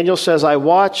 Daniel says, I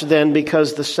watched then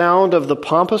because the sound of the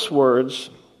pompous words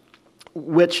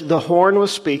which the horn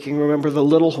was speaking, remember the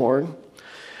little horn,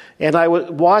 and I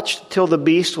watched till the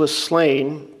beast was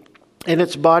slain, and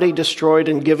its body destroyed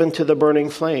and given to the burning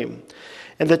flame.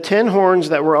 And the 10 horns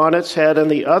that were on its head, and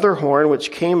the other horn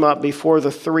which came up before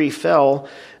the 3 fell,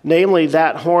 namely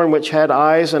that horn which had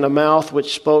eyes and a mouth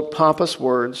which spoke pompous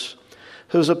words,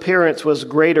 whose appearance was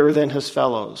greater than his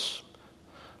fellows.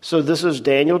 So this is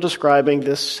Daniel describing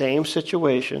this same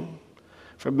situation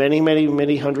from many, many,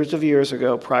 many hundreds of years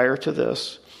ago prior to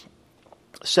this,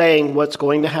 saying what's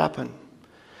going to happen.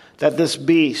 That this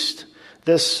beast,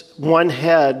 this one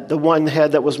head, the one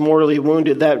head that was mortally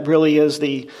wounded, that really is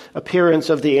the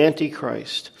appearance of the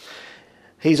Antichrist.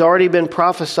 He's already been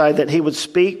prophesied that he would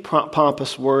speak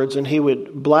pompous words and he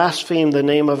would blaspheme the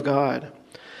name of God.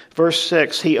 Verse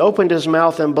 6, he opened his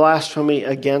mouth in blasphemy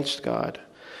against God,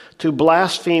 to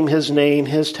blaspheme his name,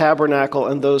 his tabernacle,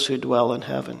 and those who dwell in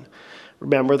heaven.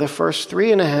 Remember, the first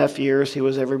 3.5 years, he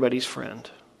was everybody's friend.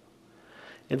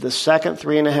 In the second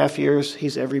 3.5 years,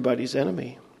 he's everybody's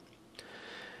enemy.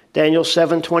 Daniel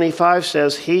 7:25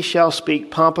 says, "He shall speak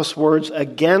pompous words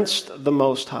against the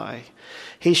Most High.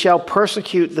 He shall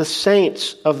persecute the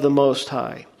saints of the Most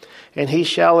High, and he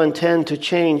shall intend to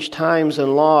change times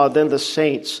and law. Then the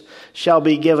saints shall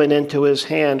be given into his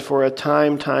hand for a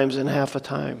time, times, and half a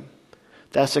time."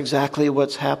 That's exactly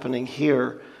what's happening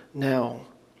here now.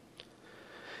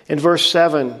 In verse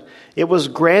 7, "It was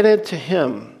granted to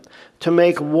him to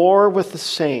make war with the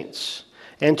saints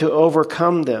and to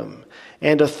overcome them,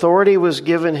 and authority was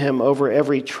given him over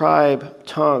every tribe,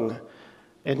 tongue,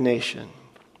 and nation."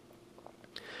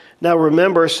 Now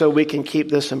remember, so we can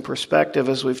keep this in perspective,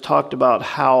 as we've talked about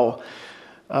how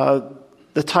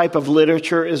the type of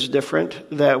literature is different,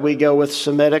 that we go with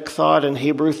Semitic thought and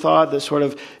Hebrew thought that sort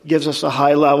of gives us a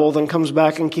high level, then comes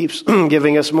back and keeps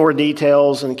giving us more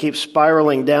details and keeps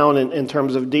spiraling down in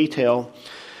terms of detail.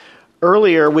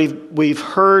 Earlier, we've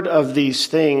heard of these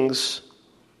things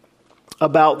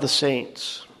about the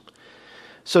saints.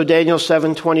 So Daniel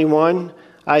 7:21,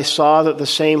 "I saw that the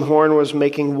same horn was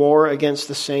making war against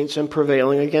the saints and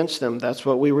prevailing against them." That's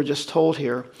what we were just told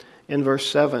here in verse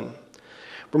 7.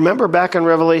 Remember back in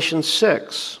Revelation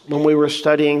 6, when we were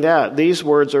studying that, these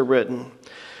words are written,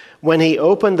 "When he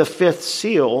opened the fifth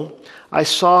seal, I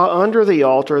saw under the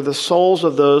altar the souls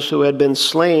of those who had been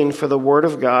slain for the word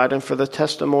of God and for the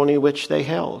testimony which they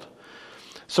held."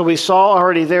 So we saw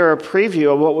already there a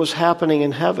preview of what was happening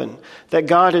in heaven, that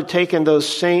God had taken those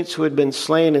saints who had been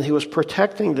slain and he was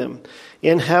protecting them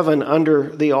in heaven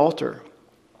under the altar.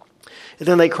 And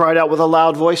then they cried out with a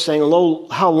loud voice, saying, "Lo,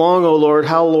 how long, O Lord,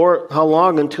 how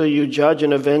long until you judge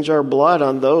and avenge our blood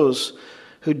on those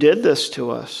who did this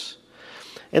to us?"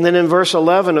 And then in verse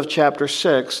 11 of chapter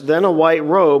 6, "Then a white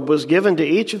robe was given to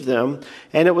each of them,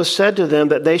 and it was said to them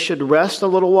that they should rest a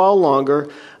little while longer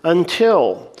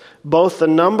until both the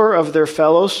number of their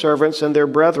fellow servants and their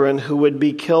brethren who would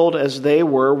be killed as they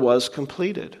were was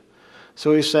completed."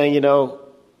 So he's saying,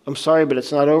 I'm sorry, but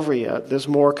it's not over yet. There's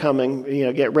more coming.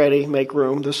 Get ready, make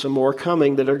room. There's some more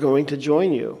coming that are going to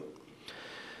join you.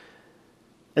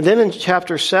 And then in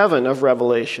chapter 7 of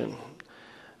Revelation,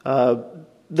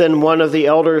 then one of the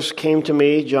elders came to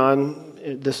me, John,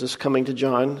 this is coming to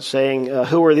John, saying,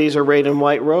 "Who are these arrayed in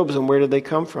white robes, and where did they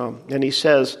come from?" And he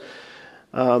says,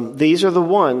 "These are the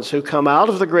ones who come out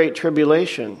of the great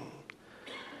tribulation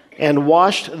and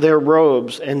washed their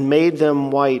robes and made them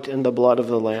white in the blood of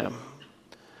the Lamb."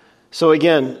 So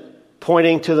again,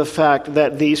 pointing to the fact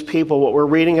that these people, what we're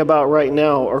reading about right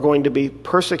now, are going to be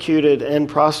persecuted and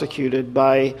prosecuted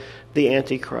by the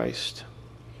Antichrist.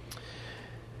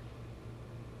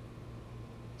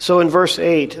 So in verse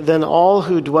 8, "Then all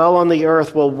who dwell on the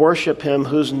earth will worship him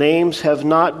whose names have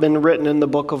not been written in the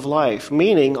book of life,"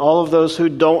 meaning all of those who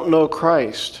don't know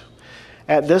Christ.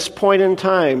 At this point in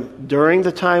time, during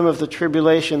the time of the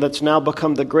tribulation that's now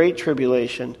become the Great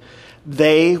Tribulation,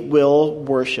 they will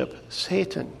worship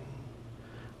Satan.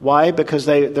 Why? Because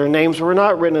their names were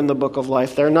not written in the book of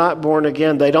life. They're not born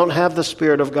again. They don't have the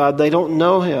Spirit of God. They don't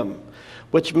know him,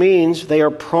 which means they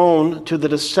are prone to the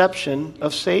deception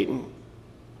of Satan.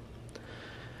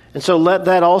 And so let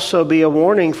that also be a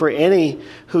warning for any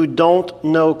who don't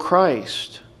know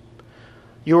Christ.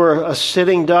 You are a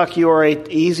sitting duck. You are an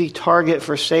easy target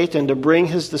for Satan to bring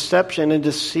his deception and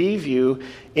deceive you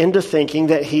into thinking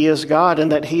that he is God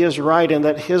and that he is right and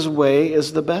that his way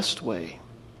is the best way.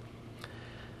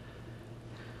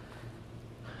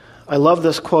 I love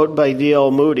this quote by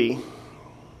D.L. Moody.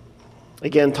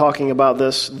 Again, talking about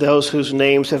this, those whose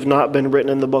names have not been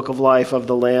written in the book of life of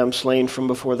the Lamb slain from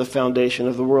before the foundation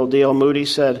of the world. D.L. Moody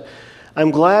said, "I'm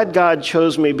glad God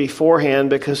chose me beforehand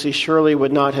because he surely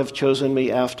would not have chosen me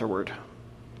afterward."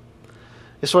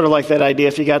 It's sort of like that idea,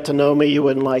 if you got to know me, you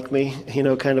wouldn't like me,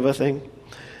 kind of a thing.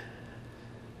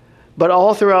 But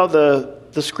all throughout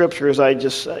the scriptures, I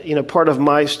just, part of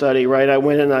my study, right, I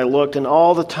went and I looked, and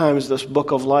all the times this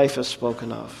book of life is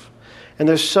spoken of. And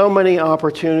there's so many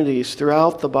opportunities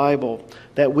throughout the Bible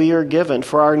that we are given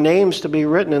for our names to be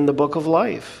written in the book of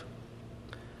life.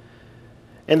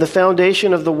 And the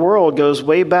foundation of the world goes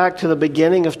way back to the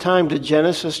beginning of time, to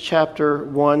Genesis chapter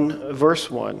 1, verse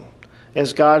 1,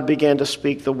 as God began to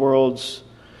speak the worlds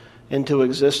into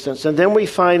existence. And then we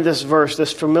find this verse,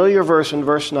 this familiar verse in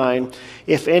verse 9,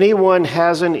 "If anyone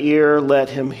has an ear, let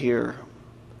him hear."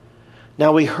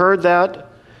 Now we heard that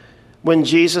when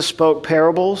Jesus spoke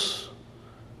parables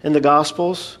in the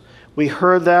Gospels. We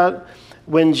heard that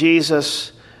when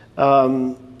Jesus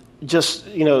talked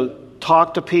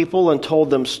to people and told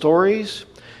them stories.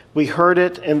 We heard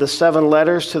it in the 7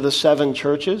 letters to the 7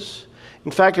 churches.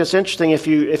 In fact, it's interesting if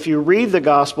you read the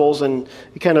Gospels and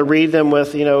you kind of read them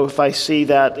with, if I see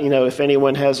that, if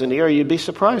anyone has an ear, you'd be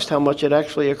surprised how much it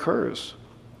actually occurs.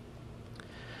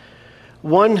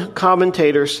 One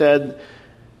commentator said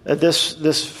that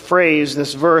this phrase,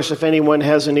 this verse, if anyone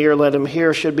has an ear, let him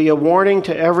hear, should be a warning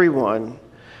to everyone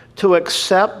to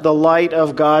accept the light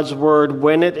of God's word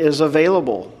when it is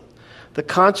available. The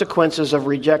consequences of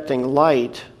rejecting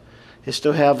light is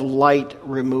to have light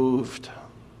removed.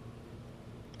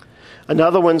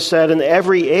 Another one said, in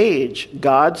every age,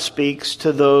 God speaks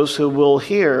to those who will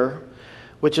hear,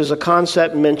 which is a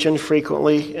concept mentioned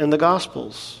frequently in the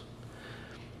Gospels.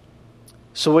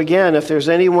 So again, if there's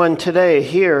anyone today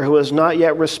here who has not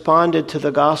yet responded to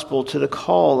the gospel, to the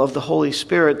call of the Holy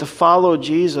Spirit to follow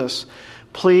Jesus,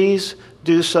 please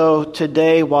do so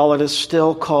today while it is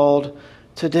still called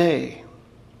today.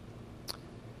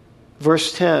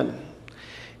 Verse 10.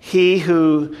 He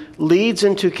who leads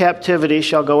into captivity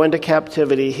shall go into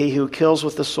captivity. He who kills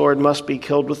with the sword must be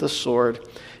killed with the sword.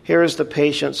 Here is the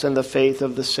patience and the faith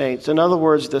of the saints. In other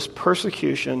words, this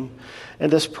persecution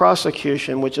and this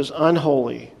prosecution, which is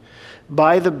unholy,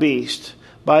 by the beast,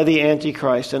 by the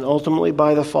Antichrist, and ultimately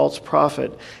by the false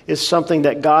prophet, is something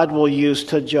that God will use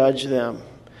to judge them.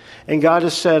 And God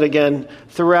has said again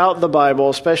throughout the Bible,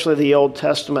 especially the Old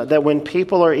Testament, that when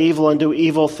people are evil and do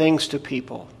evil things to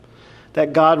people,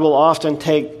 that God will often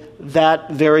take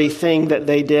that very thing that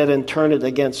they did and turn it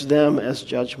against them as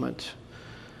judgment.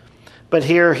 But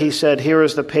here he said, here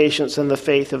is the patience and the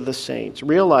faith of the saints,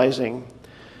 realizing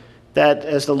that,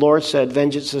 as the Lord said,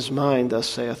 vengeance is mine, thus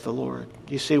saith the Lord.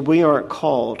 You see, we aren't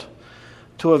called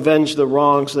to avenge the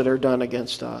wrongs that are done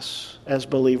against us as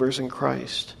believers in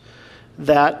Christ.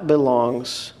 That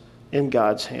belongs in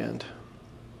God's hand.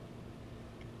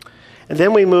 And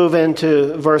then we move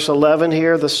into verse 11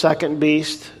 here, the second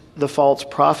beast, the false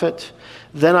prophet.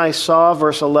 Then I saw,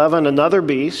 verse 11, another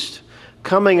beast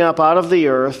coming up out of the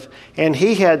earth, and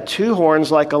he had two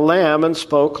horns like a lamb and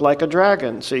spoke like a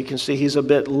dragon. So you can see he's a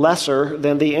bit lesser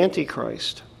than the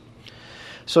Antichrist.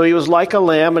 So he was like a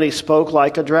lamb and he spoke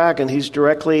like a dragon. He's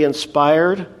directly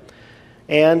inspired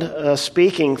and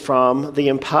speaking from the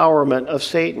empowerment of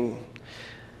Satan.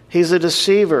 He's a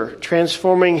deceiver,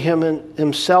 transforming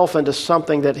himself into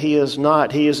something that he is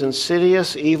not. He is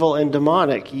insidious, evil, and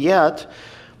demonic. Yet,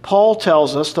 Paul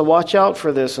tells us to watch out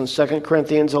for this in 2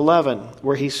 Corinthians 11,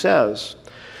 where he says,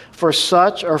 for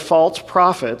such are false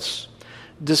prophets,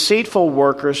 deceitful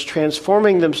workers,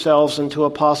 transforming themselves into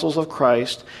apostles of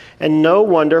Christ. And no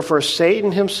wonder, for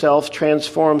Satan himself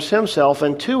transforms himself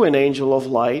into an angel of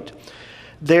light.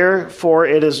 Therefore,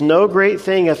 it is no great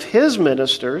thing if his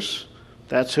ministers,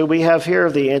 that's who we have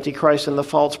here, the Antichrist and the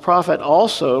false prophet,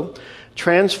 also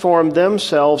transform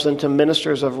themselves into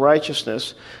ministers of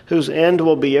righteousness, whose end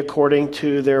will be according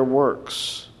to their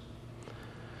works.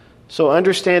 So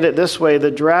understand it this way.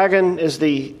 The dragon is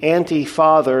the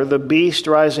anti-father, the beast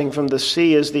rising from the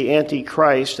sea is the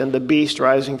Antichrist, and the beast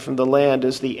rising from the land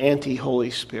is the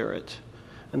anti-Holy Spirit.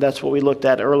 And that's what we looked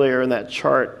at earlier in that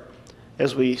chart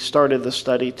as we started the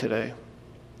study today.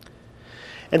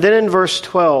 And then in verse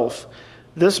 12,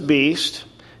 this beast,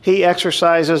 he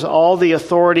exercises all the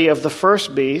authority of the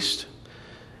first beast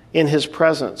in his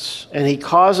presence, and he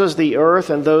causes the earth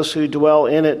and those who dwell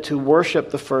in it to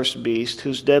worship the first beast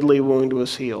whose deadly wound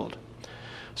was healed.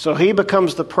 So he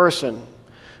becomes the person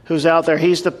who's out there.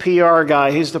 He's the PR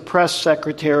guy, he's the press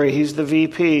secretary, he's the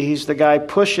VP, he's the guy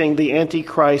pushing the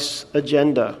Antichrist's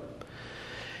agenda.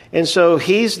 And so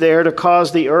he's there to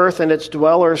cause the earth and its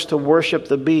dwellers to worship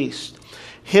the beast.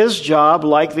 His job,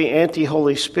 like the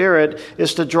anti-Holy Spirit,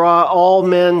 is to draw all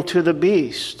men to the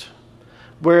beast.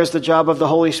 Whereas the job of the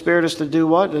Holy Spirit is to do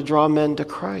what? To draw men to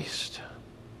Christ.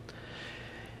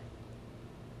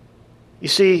 You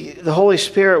see, the Holy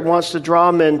Spirit wants to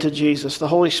draw men to Jesus. The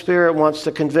Holy Spirit wants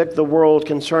to convict the world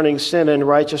concerning sin and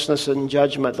righteousness and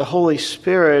judgment. The Holy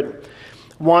Spirit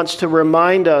wants to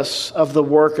remind us of the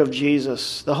work of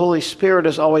Jesus. The Holy Spirit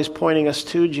is always pointing us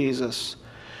to Jesus.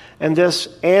 And this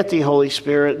anti-Holy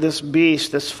Spirit, this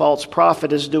beast, this false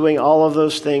prophet is doing all of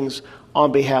those things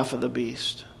on behalf of the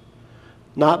beast.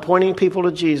 Not pointing people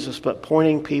to Jesus, but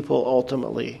pointing people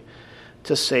ultimately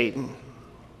to Satan.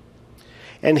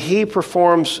 And he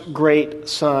performs great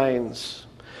signs,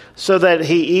 so that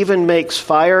he even makes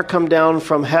fire come down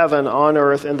from heaven on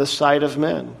earth in the sight of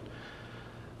men.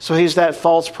 So he's that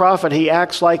false prophet. He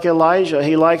acts like Elijah.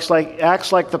 He acts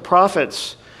like the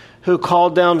prophets who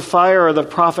called down fire, or the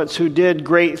prophets who did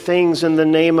great things in the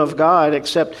name of God,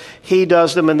 except he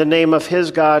does them in the name of his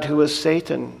God, who is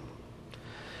Satan.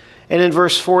 And in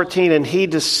verse 14, and he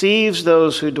deceives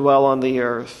those who dwell on the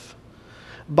earth.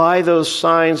 by those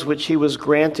signs which he was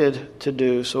granted to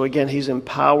do. So again, he's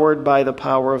empowered by the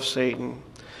power of Satan.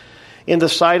 In the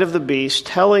sight of the beast,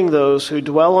 telling those who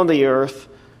dwell on the earth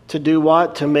to do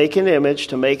what? To make an image,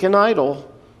 to make an idol.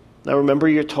 Now remember,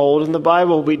 you're told in the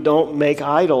Bible we don't make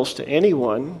idols to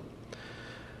anyone.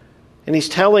 And he's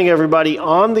telling everybody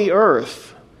on the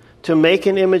earth to make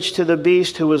an image to the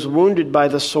beast who was wounded by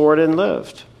the sword and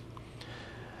lived.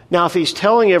 Now, if he's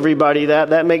telling everybody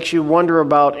that makes you wonder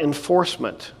about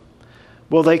enforcement.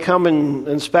 Will they come and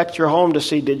inspect your home to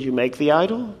see, did you make the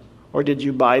idol? Or did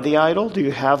you buy the idol? Do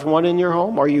you have one in your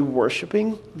home? Are you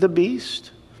worshiping the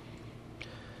beast?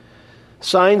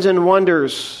 Signs and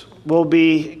wonders will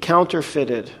be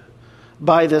counterfeited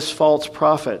by this false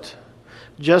prophet,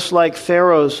 just like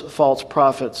Pharaoh's false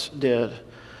prophets did.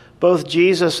 Both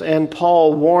Jesus and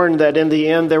Paul warned that in the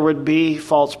end there would be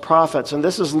false prophets. And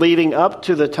this is leading up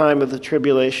to the time of the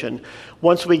tribulation.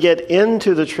 Once we get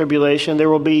into the tribulation, there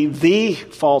will be the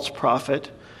false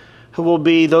prophet who will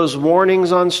be those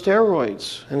warnings on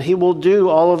steroids. And he will do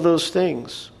all of those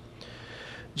things.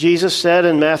 Jesus said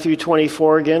in Matthew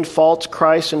 24 again, false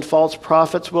Christs and false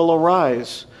prophets will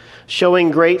arise,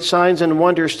 showing great signs and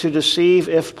wonders to deceive,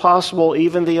 if possible,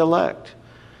 even the elect.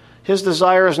 His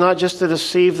desire is not just to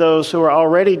deceive those who are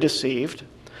already deceived,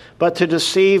 but to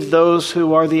deceive those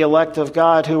who are the elect of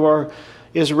God, who are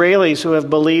Israelis who have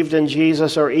believed in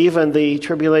Jesus, or even the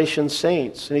tribulation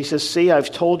saints. And he says, see,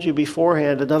 I've told you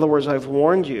beforehand. In other words, I've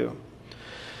warned you.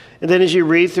 And then as you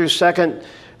read through 2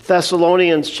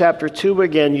 Thessalonians chapter 2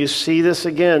 again, you see this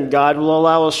again. God will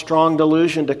allow a strong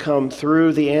delusion to come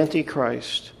through the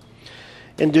Antichrist.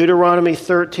 In Deuteronomy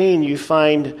 13, you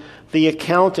find the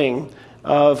accounting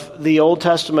of the Old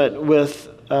Testament with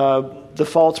the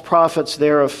false prophets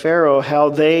there of Pharaoh,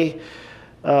 how they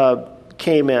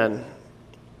came in.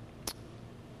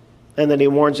 And then he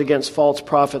warns against false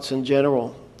prophets in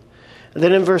general. And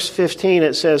then in verse 15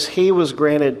 it says, he was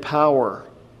granted power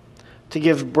to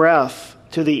give breath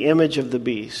to the image of the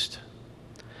beast,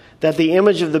 that the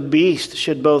image of the beast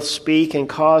should both speak and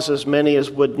cause as many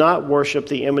as would not worship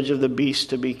the image of the beast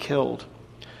to be killed.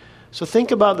 So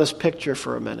think about this picture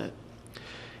for a minute.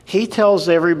 He tells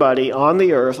everybody on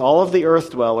the earth, all of the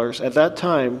earth dwellers at that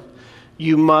time,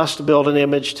 you must build an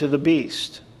image to the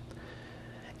beast.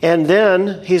 And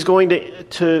then he's going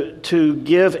to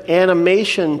give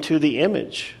animation to the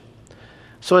image.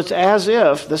 So it's as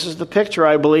if, this is the picture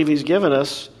I believe he's given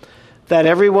us, that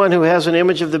everyone who has an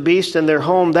image of the beast in their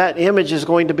home, that image is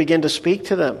going to begin to speak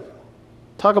to them.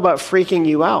 Talk about freaking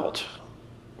you out,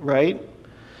 right?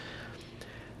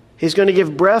 He's going to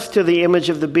give breath to the image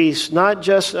of the beast. Not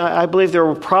just, I believe there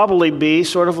will probably be,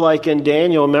 sort of like in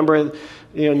Daniel, remember,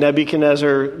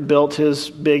 Nebuchadnezzar built his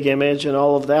big image and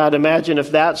all of that. Imagine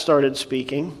if that started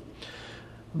speaking.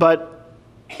 But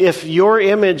if your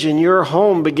image in your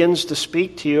home begins to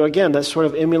speak to you, again, that sort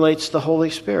of emulates the Holy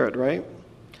Spirit, right?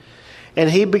 And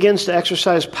he begins to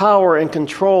exercise power and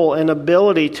control and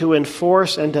ability to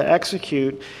enforce and to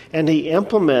execute. And he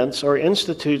implements or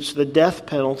institutes the death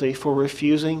penalty for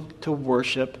refusing to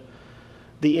worship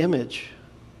the image.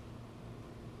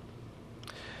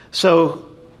 So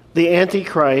the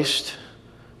Antichrist,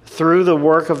 through the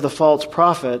work of the false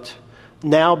prophet,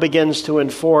 now begins to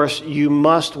enforce, you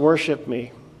must worship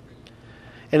me.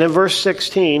 And in verse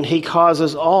 16, he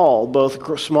causes all,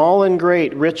 both small and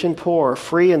great, rich and poor,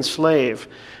 free and slave,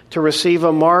 to receive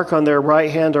a mark on their right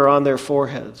hand or on their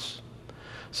foreheads.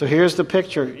 So here's the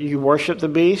picture. You worship the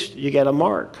beast, you get a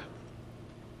mark.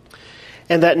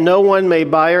 And that no one may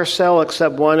buy or sell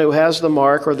except one who has the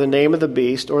mark or the name of the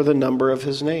beast or the number of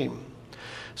his name.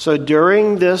 So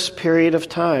during this period of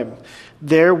time,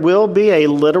 there will be a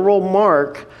literal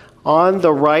mark on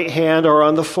the right hand or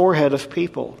on the forehead of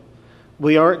people.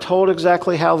 We aren't told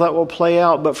exactly how that will play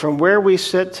out, but from where we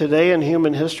sit today in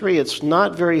human history, it's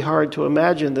not very hard to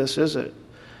imagine this, is it?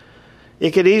 It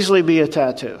could easily be a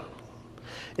tattoo.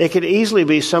 It could easily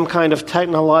be some kind of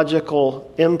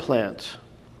technological implant.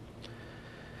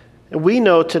 And we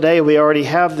know today we already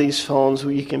have these phones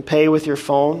where you can pay with your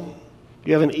phone.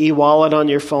 You have an e-wallet on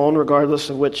your phone, regardless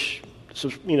of which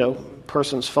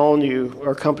person's phone you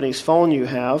or company's phone you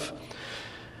have.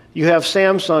 You have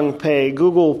Samsung Pay,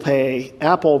 Google Pay,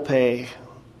 Apple Pay.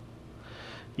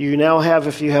 You now have,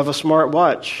 if you have a smart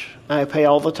watch, I pay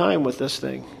all the time with this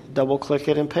thing. Double click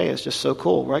it and pay. It's just so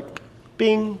cool, right?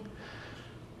 Bing.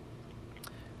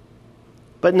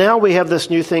 But now we have this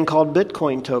new thing called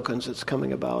Bitcoin tokens that's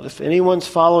coming about. If anyone's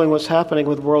following what's happening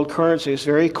with world currency, it's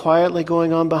very quietly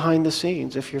going on behind the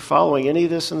scenes. If you're following any of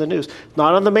this in the news,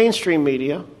 not on the mainstream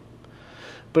media,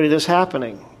 but it is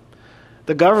happening.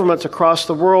 The governments across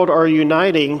the world are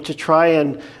uniting to try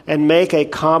and make a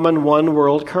common one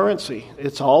world currency.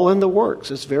 It's all in the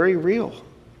works. It's very real.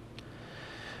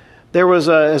 There was,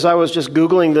 as I was just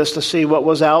Googling this to see what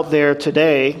was out there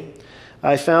today,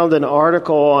 I found an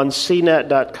article on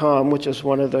CNET.com, which is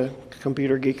one of the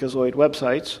Computer Geekazoid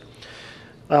websites.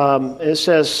 It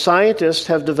says, scientists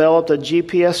have developed a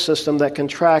GPS system that can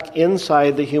track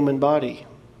inside the human body.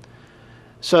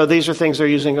 So these are things they're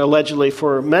using allegedly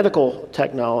for medical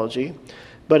technology,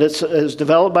 but it's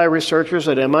developed by researchers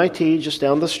at MIT just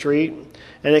down the street,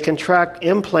 and it can track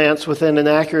implants within an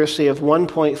accuracy of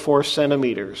 1.4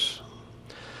 centimeters.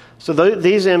 So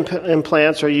these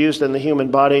implants are used in the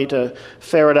human body to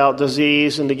ferret out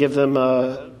disease and to give them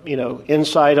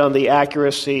insight on the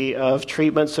accuracy of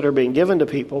treatments that are being given to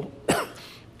people.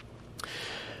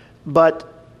 But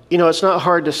it's not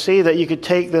hard to see that you could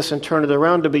take this and turn it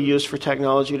around to be used for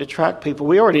technology to track people.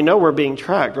 We already know we're being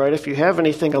tracked, right? If you have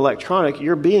anything electronic,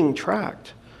 you're being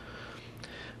tracked.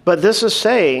 But this is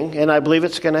saying, and I believe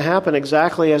it's going to happen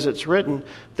exactly as it's written,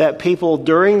 that people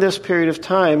during this period of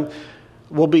time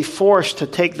will be forced to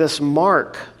take this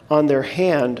mark on their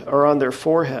hand or on their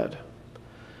forehead.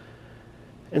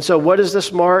 And so what is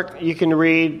this mark? You can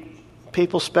read,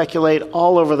 people speculate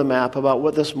all over the map about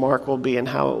what this mark will be and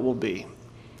how it will be.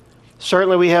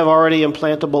 Certainly we have already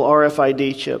implantable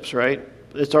RFID chips, right?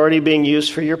 It's already being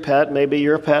used for your pet. Maybe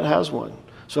your pet has one.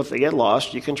 So if they get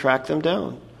lost, you can track them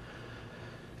down.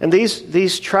 And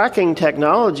these tracking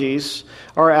technologies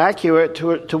are accurate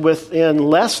to within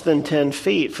less than 10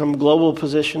 feet from global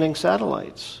positioning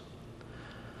satellites.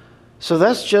 So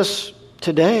that's just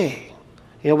today.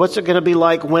 What's it going to be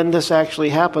like when this actually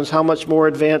happens? How much more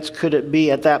advanced could it be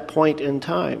at that point in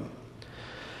time?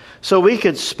 So we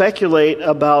could speculate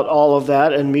about all of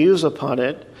that and muse upon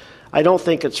it. I don't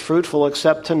think it's fruitful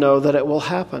except to know that it will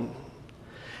happen.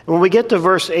 And when we get to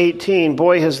verse 18,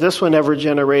 boy, has this one ever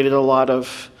generated a lot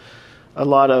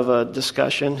of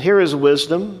discussion. Here is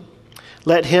wisdom.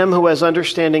 Let him who has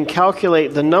understanding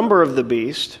calculate the number of the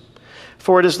beast,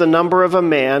 for it is the number of a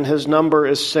man. His number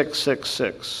is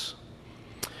 666.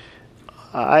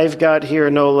 I've got here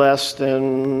no less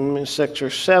than 6 or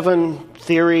 7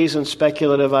 theories and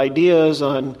speculative ideas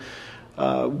on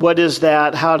what is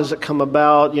that, how does it come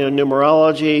about,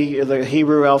 numerology, the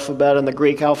Hebrew alphabet and the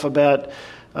Greek alphabet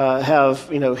have,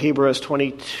 Hebrew has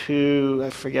 22, I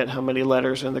forget how many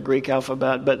letters in the Greek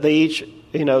alphabet, but they each,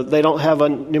 they don't have a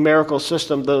numerical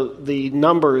system. The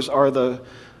numbers are the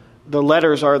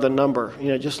letters are the number,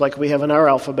 just like we have in our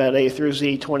alphabet, A through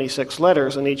Z, 26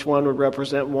 letters, and each one would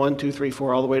represent 1, 2, 3,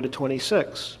 4, all the way to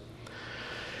 26.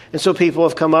 And so people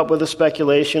have come up with a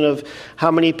speculation of how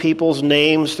many people's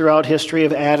names throughout history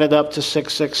have added up to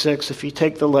 666 if you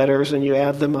take the letters and you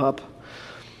add them up.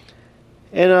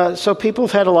 And so people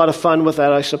have had a lot of fun with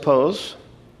that, I suppose.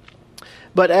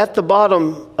 But at the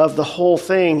bottom of the whole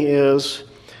thing is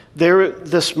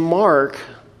this mark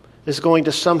is going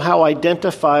to somehow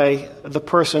identify the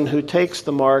person who takes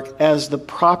the mark as the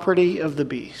property of the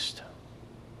beast.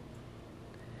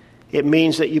 It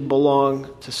means that you belong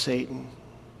to Satan.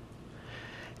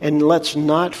 And let's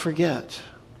not forget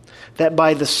that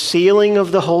by the sealing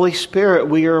of the Holy Spirit,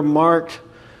 we are marked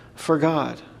for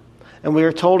God. And we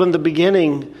are told in the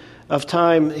beginning of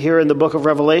time here in the book of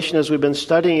Revelation, as we've been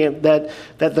studying it, that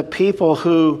the people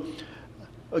who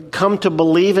come to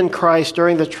believe in Christ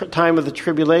during the time of the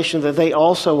tribulation, that they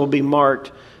also will be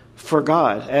marked for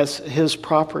God as His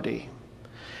property.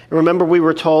 And remember, we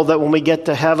were told that when we get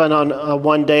to heaven on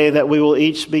one day, that we will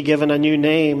each be given a new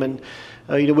name, and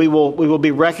we will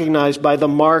be recognized by the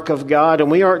mark of God.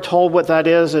 And we aren't told what that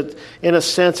is. In a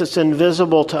sense, it's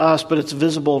invisible to us, but it's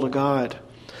visible to God.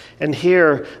 And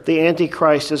here, the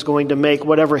Antichrist is going to make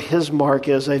whatever his mark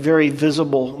is a very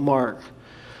visible mark,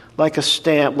 like a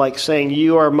stamp, like saying,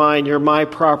 you are mine, you're my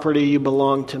property, you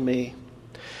belong to me.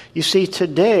 You see,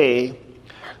 today,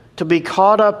 to be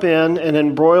caught up in and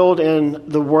embroiled in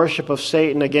the worship of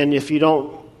Satan, again, if you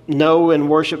don't know and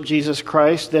worship Jesus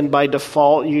Christ, then by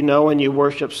default you know and you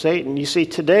worship Satan. You see,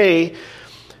 today,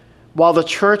 while the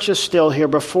church is still here,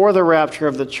 before the rapture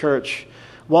of the church,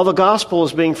 while the gospel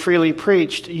is being freely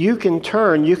preached, you can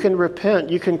turn, you can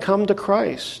repent, you can come to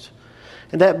Christ.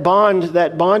 And that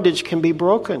bondage can be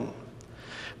broken.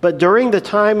 But during the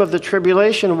time of the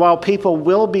tribulation, while people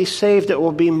will be saved, it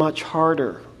will be much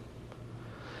harder.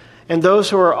 And those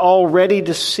who are already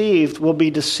deceived will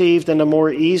be deceived in a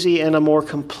more easy and a more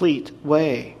complete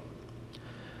way.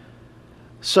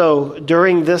 So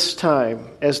during this time,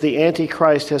 as the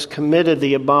Antichrist has committed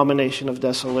the abomination of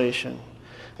desolation,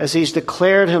 as he's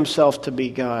declared himself to be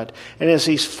God, and as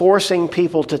he's forcing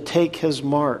people to take his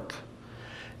mark,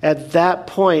 At that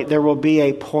point, there will be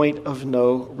a point of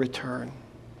no return.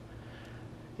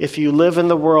 If you live in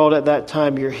the world at that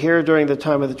time, you're here during the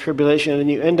time of the tribulation, and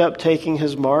you end up taking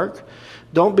his mark,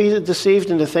 don't be deceived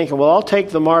into thinking, well, I'll take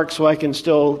the mark so I can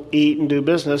still eat and do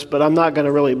business, but I'm not going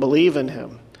to really believe in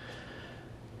him.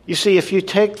 You see, if you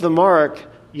take the mark,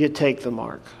 you take the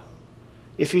mark.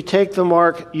 If you take the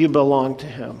mark, you belong to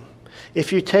him.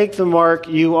 If you take the mark,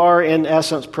 you are in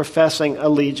essence professing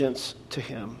allegiance to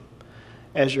him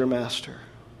as your master.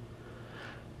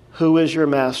 Who is your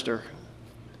master?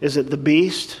 Is it the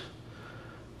beast,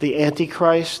 the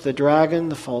Antichrist, the dragon,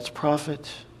 the false prophet?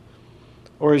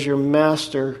 Or is your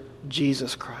master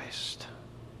Jesus Christ?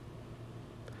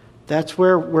 That's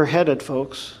where we're headed,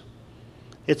 folks.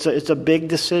 It's a big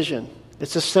decision.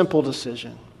 It's a simple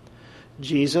decision.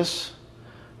 Jesus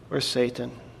or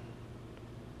Satan.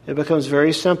 It becomes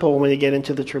very simple when you get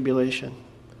into the tribulation.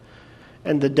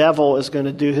 And the devil is going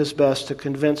to do his best to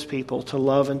convince people to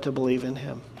love and to believe in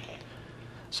him.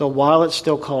 So while it's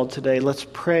still called today, let's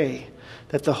pray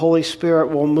that the Holy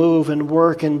Spirit will move and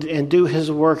work and do his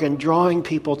work in drawing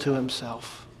people to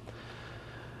himself.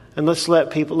 And let's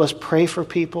pray for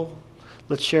people.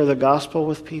 Let's share the gospel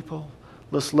with people.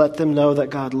 Let's let them know that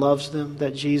God loves them,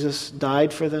 that Jesus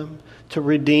died for them, to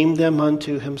redeem them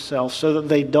unto himself, so that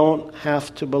they don't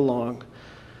have to belong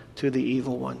to the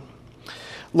evil one.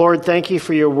 Lord, thank you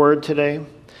for your word today.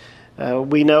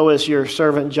 We know, as your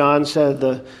servant John said,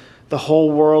 the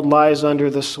whole world lies under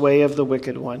the sway of the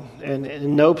wicked one. And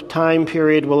in no time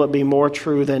period will it be more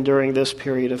true than during this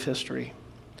period of history.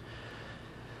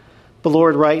 But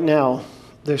Lord, right now,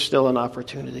 there's still an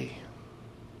opportunity.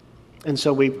 And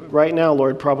so right now,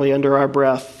 Lord, probably under our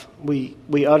breath, we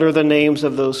utter the names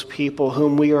of those people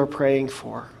whom we are praying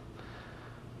for.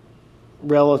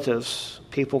 Relatives,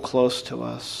 people close to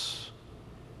us,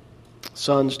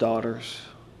 sons, daughters,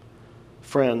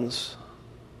 friends.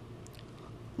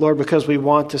 Lord, because we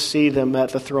want to see them at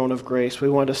the throne of grace. We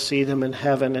want to see them in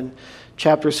heaven. In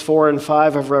chapters 4 and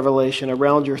 5 of Revelation,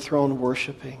 around your throne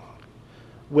worshiping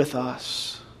with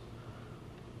us.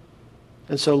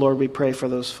 And so, Lord, we pray for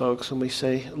those folks and we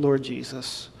say, Lord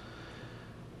Jesus,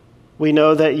 we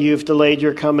know that you've delayed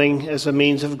your coming as a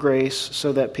means of grace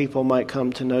so that people might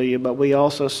come to know you. But we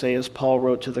also say, as Paul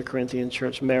wrote to the Corinthian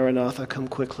church, Maranatha, come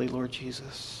quickly, Lord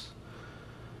Jesus.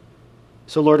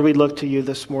 So, Lord, we look to you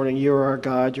this morning. You're our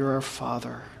God. You're our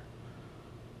Father.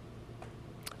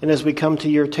 And as we come to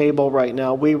your table right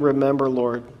now, we remember,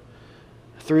 Lord,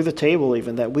 through the table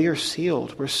even, that we are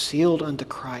sealed. We're sealed unto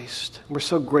Christ. We're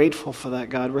so grateful for that,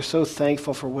 God. We're so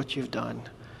thankful for what you've done.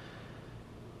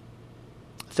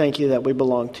 Thank you that we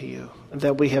belong to you and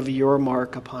that we have your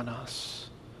mark upon us.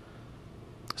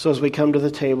 So as we come to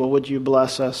the table, would you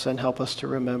bless us and help us to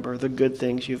remember the good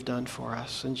things you've done for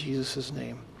us. In Jesus'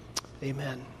 name,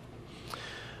 amen.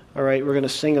 All right, we're going to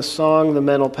sing a song. The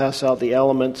men will pass out the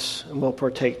elements and we'll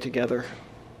partake together.